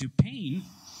preferable to pain,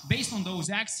 based on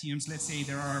those axioms, let's say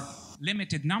there are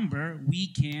limited number, we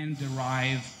can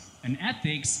derive an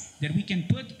ethics that we can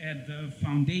put at the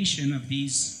foundation of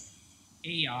these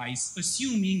AIs,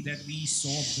 assuming that we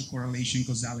solve the correlation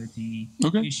causality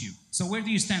issue. So where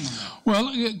do you stand on that? Well,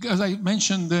 as I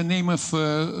mentioned the name of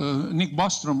Nick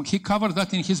Bostrom, he covered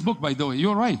that in his book, by the way.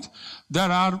 You're right. There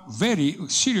are very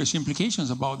serious implications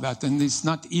about that, and it's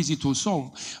not easy to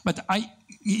solve. But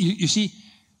you see,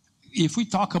 if we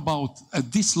talk about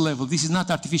at this level, this is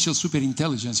not artificial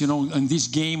superintelligence, you know, in this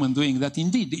game and doing that.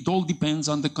 Indeed, it all depends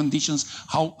on the conditions,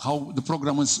 how the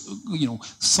programmers, you know,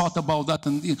 thought about that,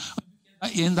 and you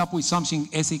end up with something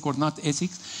ethic or not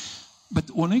ethics.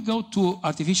 But when we go to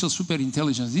artificial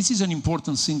superintelligence, this is an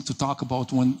important thing to talk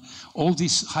about when all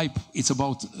this hype is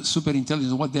about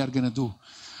superintelligence, what they are going to do.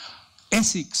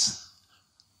 Ethics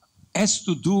has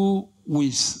to do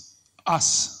with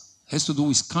us, has to do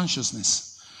with consciousness.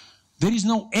 There is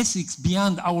no ethics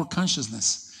beyond our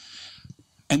consciousness.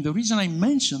 And the reason I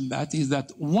mention that is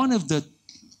that one of the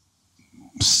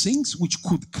things which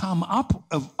could come up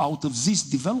out of this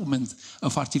development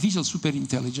of artificial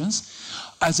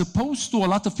superintelligence, as opposed to a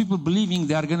lot of people believing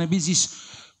there are going to be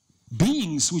these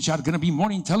beings which are going to be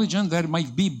more intelligent, that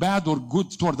might be bad or good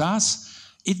toward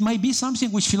us, it might be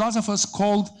something which philosophers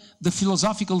called the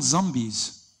philosophical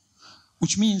zombies,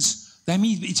 which means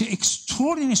it's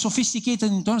extraordinarily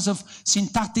sophisticated in terms of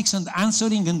syntactics and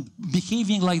answering and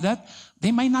behaving like that.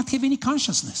 They might not have any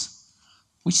consciousness.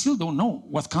 We still don't know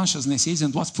what consciousness is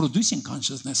and what's producing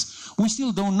consciousness. We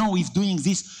still don't know if doing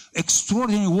this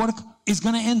extraordinary work is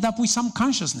going to end up with some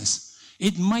consciousness.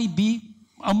 It might be,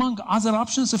 among other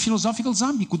options, a philosophical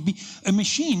zombie. It could be a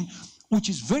machine which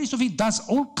is very sophisticated, does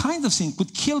all kinds of things,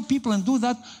 could kill people and do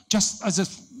that just as a,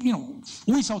 you know,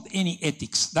 without any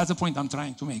ethics. That's the point I'm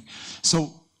trying to make.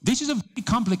 So this is a very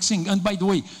complex thing. And by the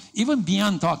way, even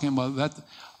beyond talking about that,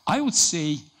 I would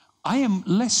say I am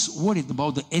less worried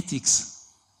about the ethics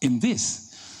in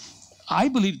this. I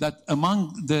believe that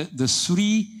among the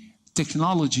three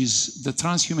technologies the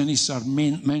transhumanists are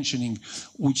mentioning,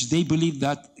 which they believe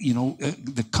that, you know,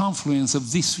 the confluence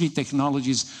of these three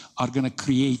technologies are going to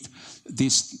create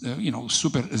this, you know,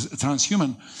 super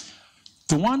transhuman.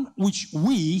 The one which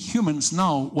we humans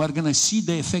now are going to see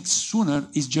the effects sooner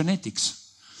is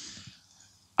genetics.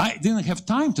 I didn't have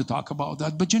time to talk about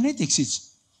that, but genetics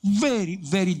is very,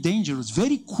 very dangerous.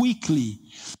 Very quickly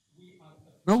we are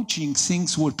approaching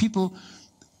things where people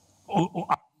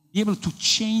are able to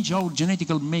change our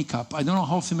genetical makeup. I don't know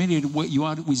how familiar you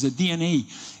are with the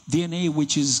DNA,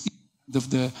 which is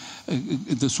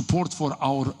the support for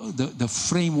the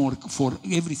framework for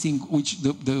everything which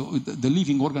the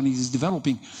living organism is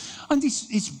developing. And this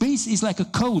is like a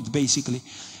code, basically.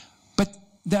 But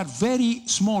they are very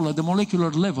small at the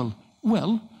molecular level.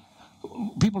 Well,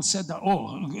 people said that,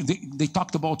 oh, they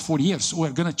talked about for years,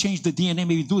 we're going to change the DNA,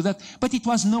 maybe do that. But it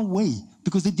was no way,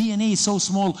 because the DNA is so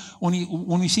small. When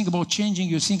you think about changing,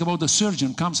 you think about the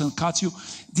surgeon comes and cuts you.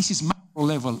 This is macro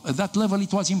level. At that level,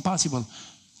 it was impossible.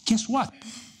 Guess what?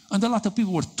 And a lot of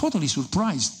people were totally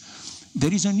surprised.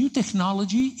 There is a new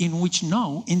technology in which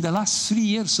now, in the last 3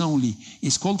 years only,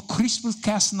 it's called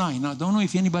CRISPR-Cas9. I don't know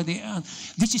if anybody,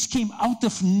 this just came out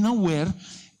of nowhere,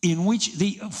 in which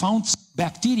they found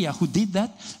bacteria who did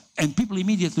that, and people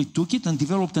immediately took it and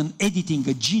developed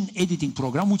a gene editing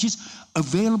program, which is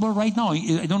available right now.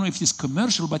 I don't know if it's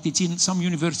commercial, but it's in some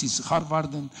universities,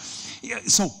 Harvard. And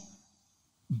so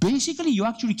basically, you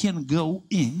actually can go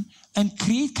in and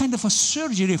create kind of a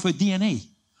surgery for DNA.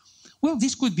 Well,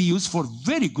 this could be used for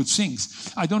very good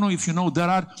things. I don't know if you know, there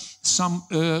are some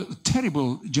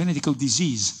terrible genetical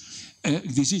diseases.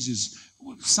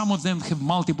 Some of them have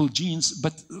multiple genes,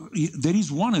 but there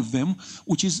is one of them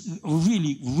which is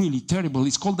really, really terrible.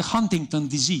 It's called the Huntington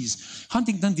disease.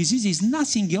 Huntington disease is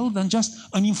nothing else than just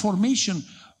an information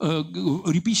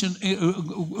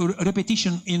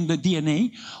repetition in the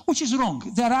DNA, which is wrong.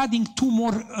 They're adding 2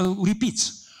 more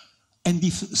repeats. And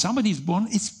if somebody is born,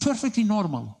 it's perfectly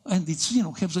normal. And it's, you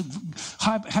know, has a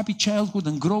happy childhood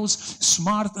and grows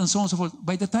smart and so on and so forth.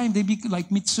 By the time they be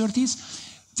like mid-30s,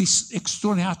 this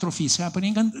extraordinary atrophy is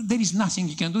happening, and there is nothing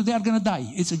you can do. They are going to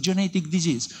die. It's a genetic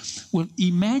disease. Well,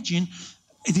 imagine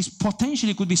this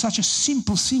potentially could be such a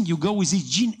simple thing. You go with this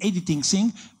gene editing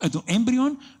thing, the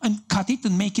embryo, and cut it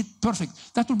and make it perfect.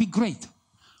 That would be great.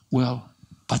 Well,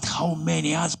 but how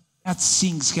many other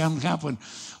things can happen?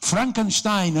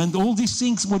 Frankenstein and all these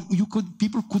things where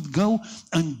people could go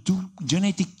and do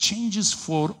genetic changes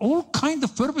for all kinds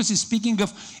of purposes. Speaking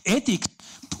of ethics,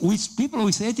 with people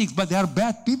with ethics, but they are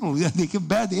bad people. They have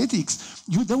bad ethics.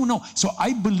 You don't know. So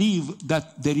I believe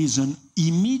that there is an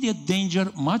immediate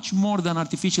danger, much more than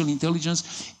artificial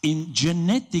intelligence, in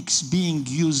genetics being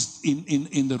used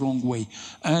in the wrong way.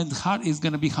 And it's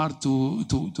going to be hard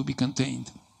to be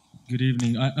contained. Good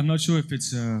evening. I'm not sure if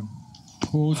it's a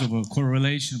cause of a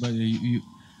correlation, but you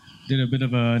did a bit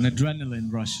of an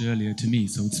adrenaline rush earlier to me,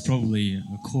 so it's probably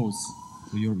a cause.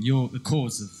 So you're the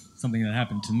cause of something that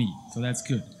happened to me, so that's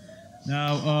good.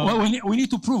 Now, well, we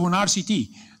need to prove on RCT.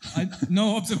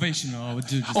 No, observational. I would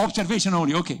do just observation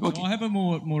only. Okay. I have a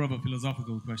more of a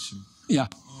philosophical question. Yeah.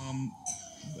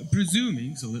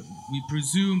 Presuming, so we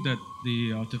presume that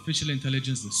the artificial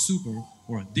intelligence, the super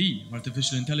or the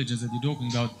artificial intelligence that you're talking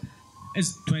about,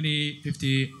 is 20,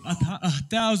 50,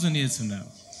 1,000 years from now.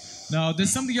 Now,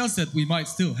 there's something else that we might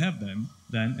still have then,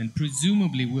 and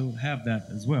presumably we'll have that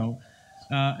as well,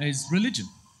 is religion.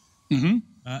 Mm-hmm.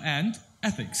 And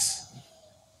ethics,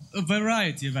 a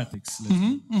variety of ethics.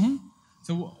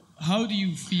 So how do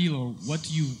you feel, or what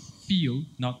do you feel,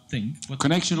 not think? What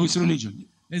connection with religion.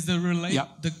 Is the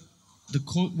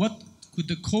what could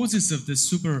the causes of the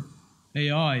super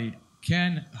AI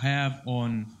can have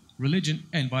on religion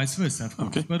and vice versa, of course,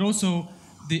 okay, but also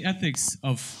the ethics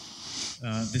of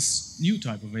this new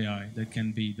type of AI that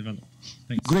can be developed?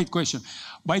 Thanks. Great question.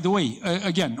 By the way,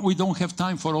 again, we don't have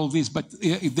time for all this, but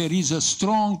there is a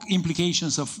strong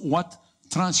implications of what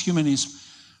transhumanism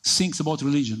thinks about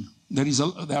religion.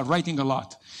 They are writing a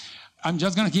lot. I'm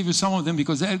just going to give you some of them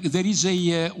because there is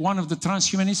one of the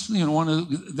transhumanists, you know,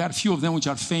 there are a few of them which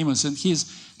are famous, and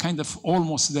he's kind of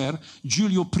almost there,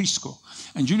 Giulio Prisco.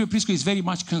 And Giulio Prisco is very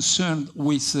much concerned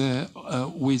with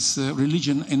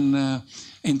religion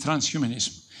in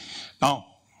transhumanism. Now,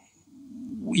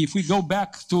 if we go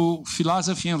back to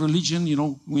philosophy and religion, you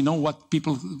know, we know what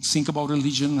people think about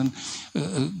religion and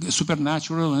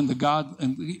supernatural and the God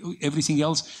and everything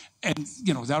else. And,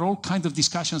 you know, there are all kinds of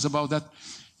discussions about that.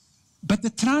 But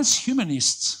the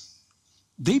transhumanists,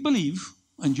 they believe,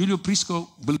 and Giulio Prisco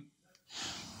believes,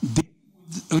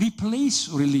 they replace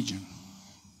religion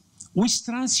with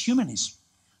transhumanism.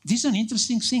 This is an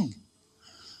interesting thing.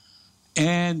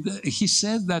 And he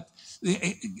said that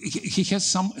he has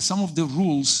some of the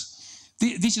rules.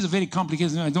 This is a very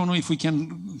complicated, I don't know if we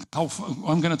can,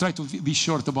 I'm going to try to be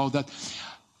short about that.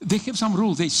 They have some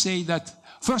rules. They say that,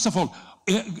 first of all,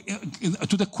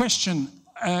 to the question,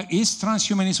 is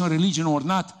transhumanism a religion or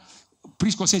not?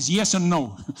 Prisco says yes and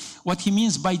no. What he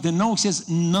means by the no, he says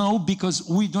no because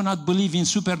we do not believe in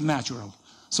supernatural.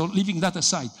 So leaving that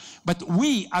aside. But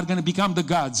we are going to become the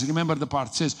gods. Remember the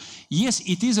part says, yes,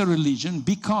 it is a religion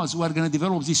because we are going to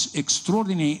develop these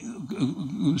extraordinary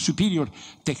superior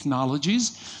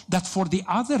technologies that for the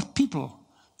other people,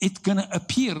 it's going to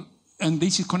appear, and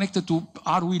this is connected to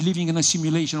are we living in a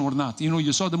simulation or not? You know,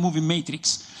 you saw the movie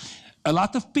Matrix. A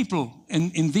lot of people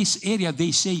in this area,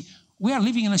 they say, we are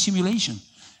living in a simulation.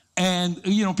 And,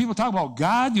 you know, people talk about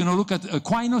God, you know, look at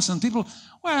Aquinas and people,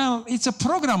 well, it's a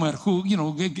programmer who, you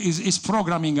know, is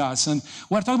programming us. And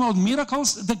we're talking about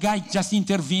miracles, the guy just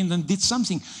intervened and did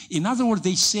something. In other words,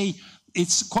 they say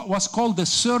it's what's called the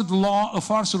third law of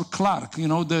Arthur Clarke, you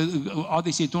know, the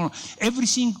Odyssey.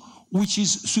 Everything which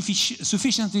is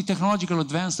sufficiently technological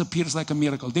advanced appears like a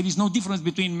miracle. There is no difference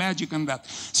between magic and that.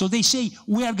 So they say,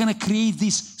 we are going to create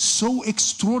this so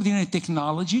extraordinary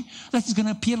technology that is going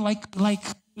to appear like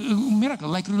a miracle,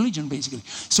 like religion, basically.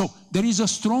 So there is a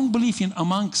strong belief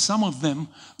among some of them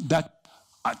that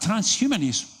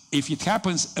transhumanism, if it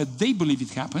happens, they believe it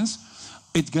happens,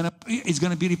 it's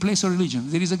gonna be replaced with religion.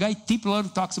 There is a guy,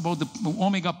 Tipler, talks about the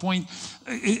omega point.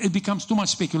 It becomes too much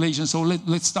speculation, so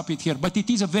let's stop it here. But it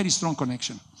is a very strong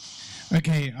connection.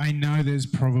 Okay, I know there's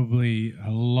probably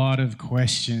a lot of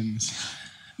questions.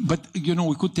 But, you know,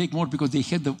 we could take more because they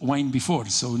had the wine before.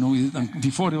 So, you know,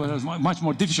 before it was much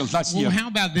more difficult last year. Well, how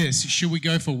about this? Should we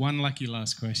go for one lucky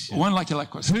last question? One lucky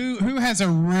last question. Who has a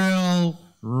real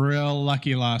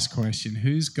lucky last question?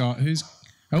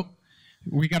 Oh,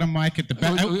 we got a mic at the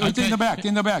back. It's in the back,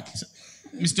 in the back.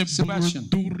 Mr. Sebastian.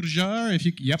 Durja, if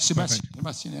you, yep.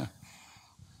 Sebastian, yeah.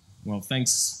 Well,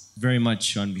 thanks very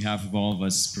much on behalf of all of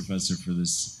us, Professor, for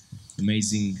this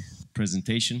amazing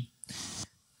presentation.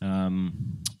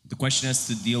 The question has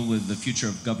to deal with the future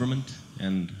of government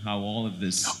and how all of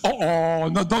this... Oh,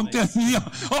 no, don't tell me.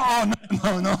 Oh,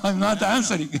 no, I'm not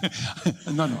answering.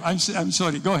 No, I'm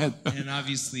sorry, go ahead. And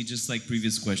obviously, just like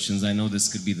previous questions, I know this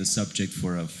could be the subject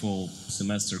for a full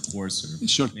semester course or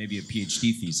sure. maybe a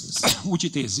PhD thesis. Which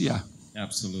it is, yeah.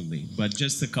 Absolutely. But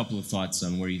just a couple of thoughts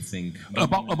on where you think...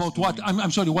 About what? I'm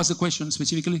sorry, what's the question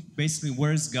specifically? Basically,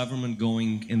 where is government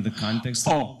going in the context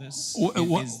of all this?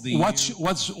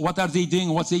 What are they doing,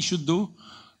 what they should do?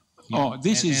 Yeah.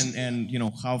 This is... And, you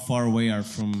know, how far away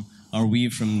are we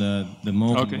from the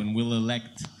moment when we'll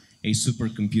elect a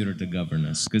supercomputer to govern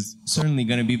us? Because it's certainly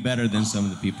going to be better than some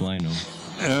of the people I know.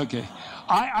 Okay.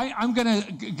 I'm going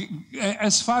to...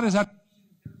 As far as...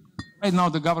 Right now,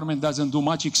 the government doesn't do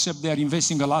much except they're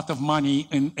investing a lot of money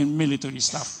in military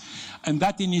stuff. And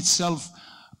that in itself,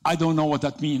 I don't know what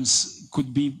that means.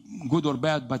 Could be good or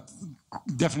bad, but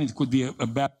definitely could be a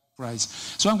bad prize.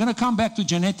 So I'm going to come back to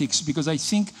genetics because I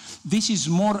think this is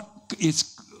more,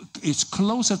 it's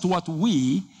closer to what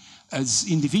we as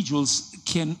individuals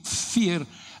can fear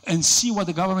and see what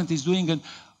the government is doing. And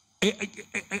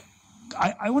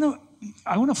I want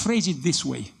to phrase it this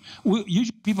way.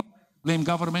 Usually people blame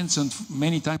governments and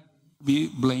many times be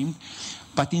blamed,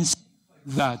 but instead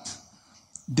of that,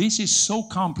 this is so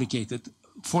complicated.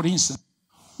 For instance,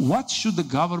 what should the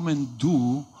government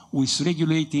do with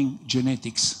regulating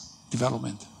genetics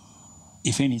development,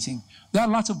 if anything? There are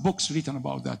lots of books written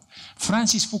about that.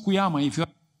 Francis Fukuyama, if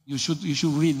you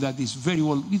should read that. It's very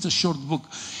well. It's a short book.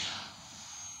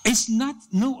 It's not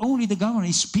only the government;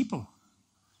 it's people.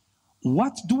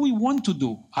 What do we want to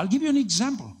do? I'll give you an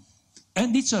example,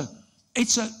 and it's a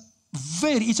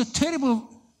terrible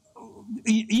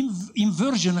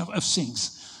inversion of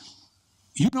things.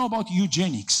 You know about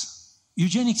eugenics.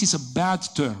 Eugenics is a bad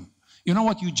term. You know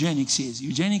what eugenics is?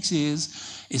 Eugenics is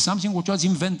something which was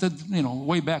invented, you know,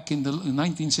 way back in the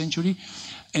 19th century,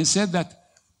 and said that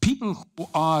people who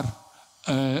are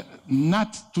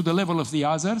not to the level of the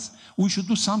others, we should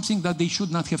do something that they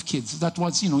should not have kids. That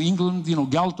was, you know, England, you know,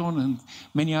 Galton and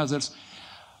many others.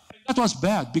 That was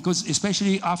bad because,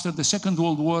 especially after the Second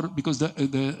World War, because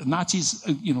the Nazis,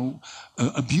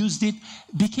 abused it,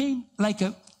 became like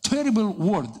a terrible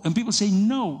word. And people say,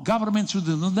 no, government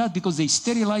shouldn't do that because they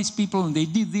sterilized people and they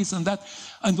did this and that.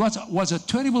 And what was a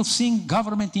terrible thing,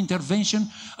 government intervention.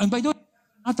 And by the way,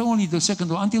 not only the Second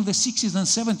World War, until the 60s and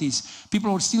 70s,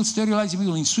 people were still sterilizing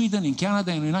people in Sweden, in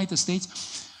Canada, in the United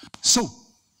States. So,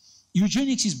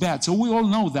 eugenics is bad. So we all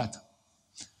know that.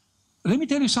 Let me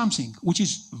tell you something which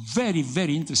is very,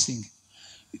 very interesting.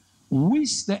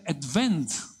 With the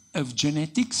advent of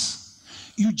genetics,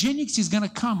 eugenics is going to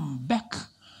come back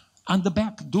on the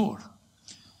back door.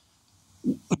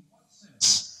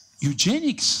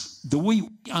 Eugenics, the way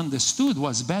we understood,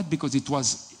 was bad because it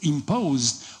was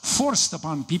imposed, forced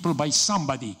upon people by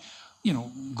somebody, you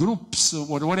know, groups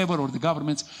or whatever, or the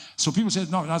governments. So people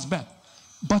said, no, that's bad.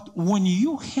 But when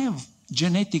you have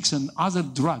genetics and other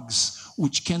drugs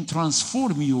which can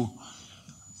transform you,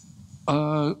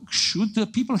 should the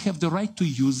people have the right to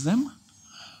use them?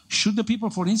 Should the people,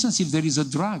 for instance, if there is a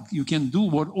drug you can do,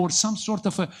 or some sort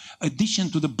of addition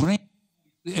to the brain,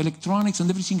 electronics and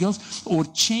everything else, or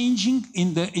changing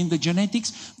in the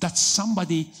genetics, that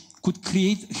somebody could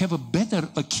have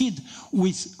a kid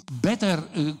with better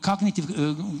cognitive,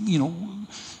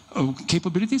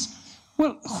 capabilities?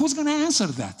 Well, who's going to answer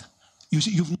that?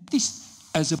 You've noticed,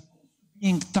 as a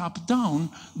being top down,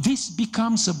 this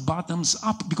becomes a bottoms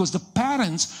up because the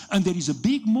parents, and there is a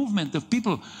big movement of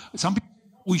people, some people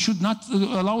say, we should not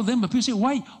allow them. But people say,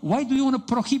 why? Why do you want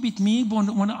to prohibit me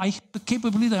when I have the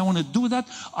capability? I want to do that.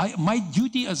 My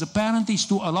duty as a parent is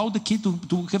to allow the kid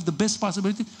to have the best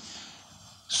possibility.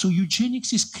 So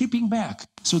eugenics is creeping back.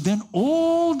 So then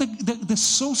all the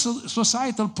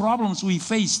societal problems we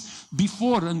faced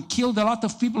before and killed a lot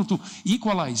of people to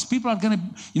equalize. People are going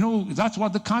to, that's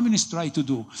what the communists try to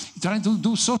do. Trying to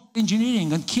do social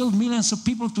engineering and killed millions of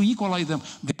people to equalize them.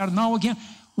 They are now again,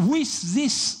 with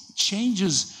these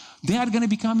changes, they are going to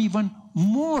become even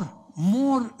more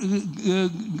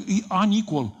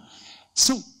unequal.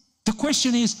 So the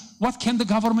question is, what can the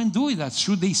government do with that?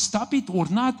 Should they stop it or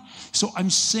not? So I'm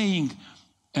saying,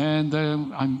 and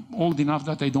I'm old enough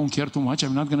that I don't care too much,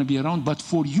 I'm not going to be around, but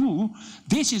for you,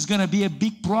 this is going to be a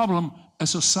big problem, a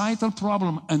societal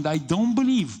problem, and I don't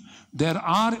believe there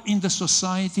are in the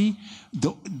society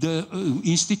the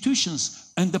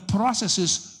institutions and the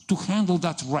processes to handle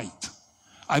that right.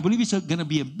 I believe it's going to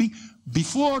be a big,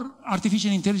 before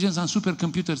artificial intelligence and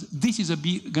supercomputers, this is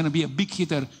going to be a big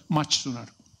hitter much sooner.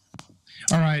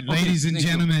 All right, ladies and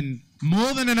gentlemen,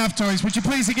 more than enough toys. Would you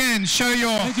please again show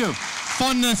your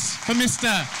fondness for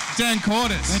Mr. Dan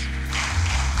Cautiș?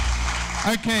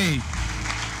 Okay.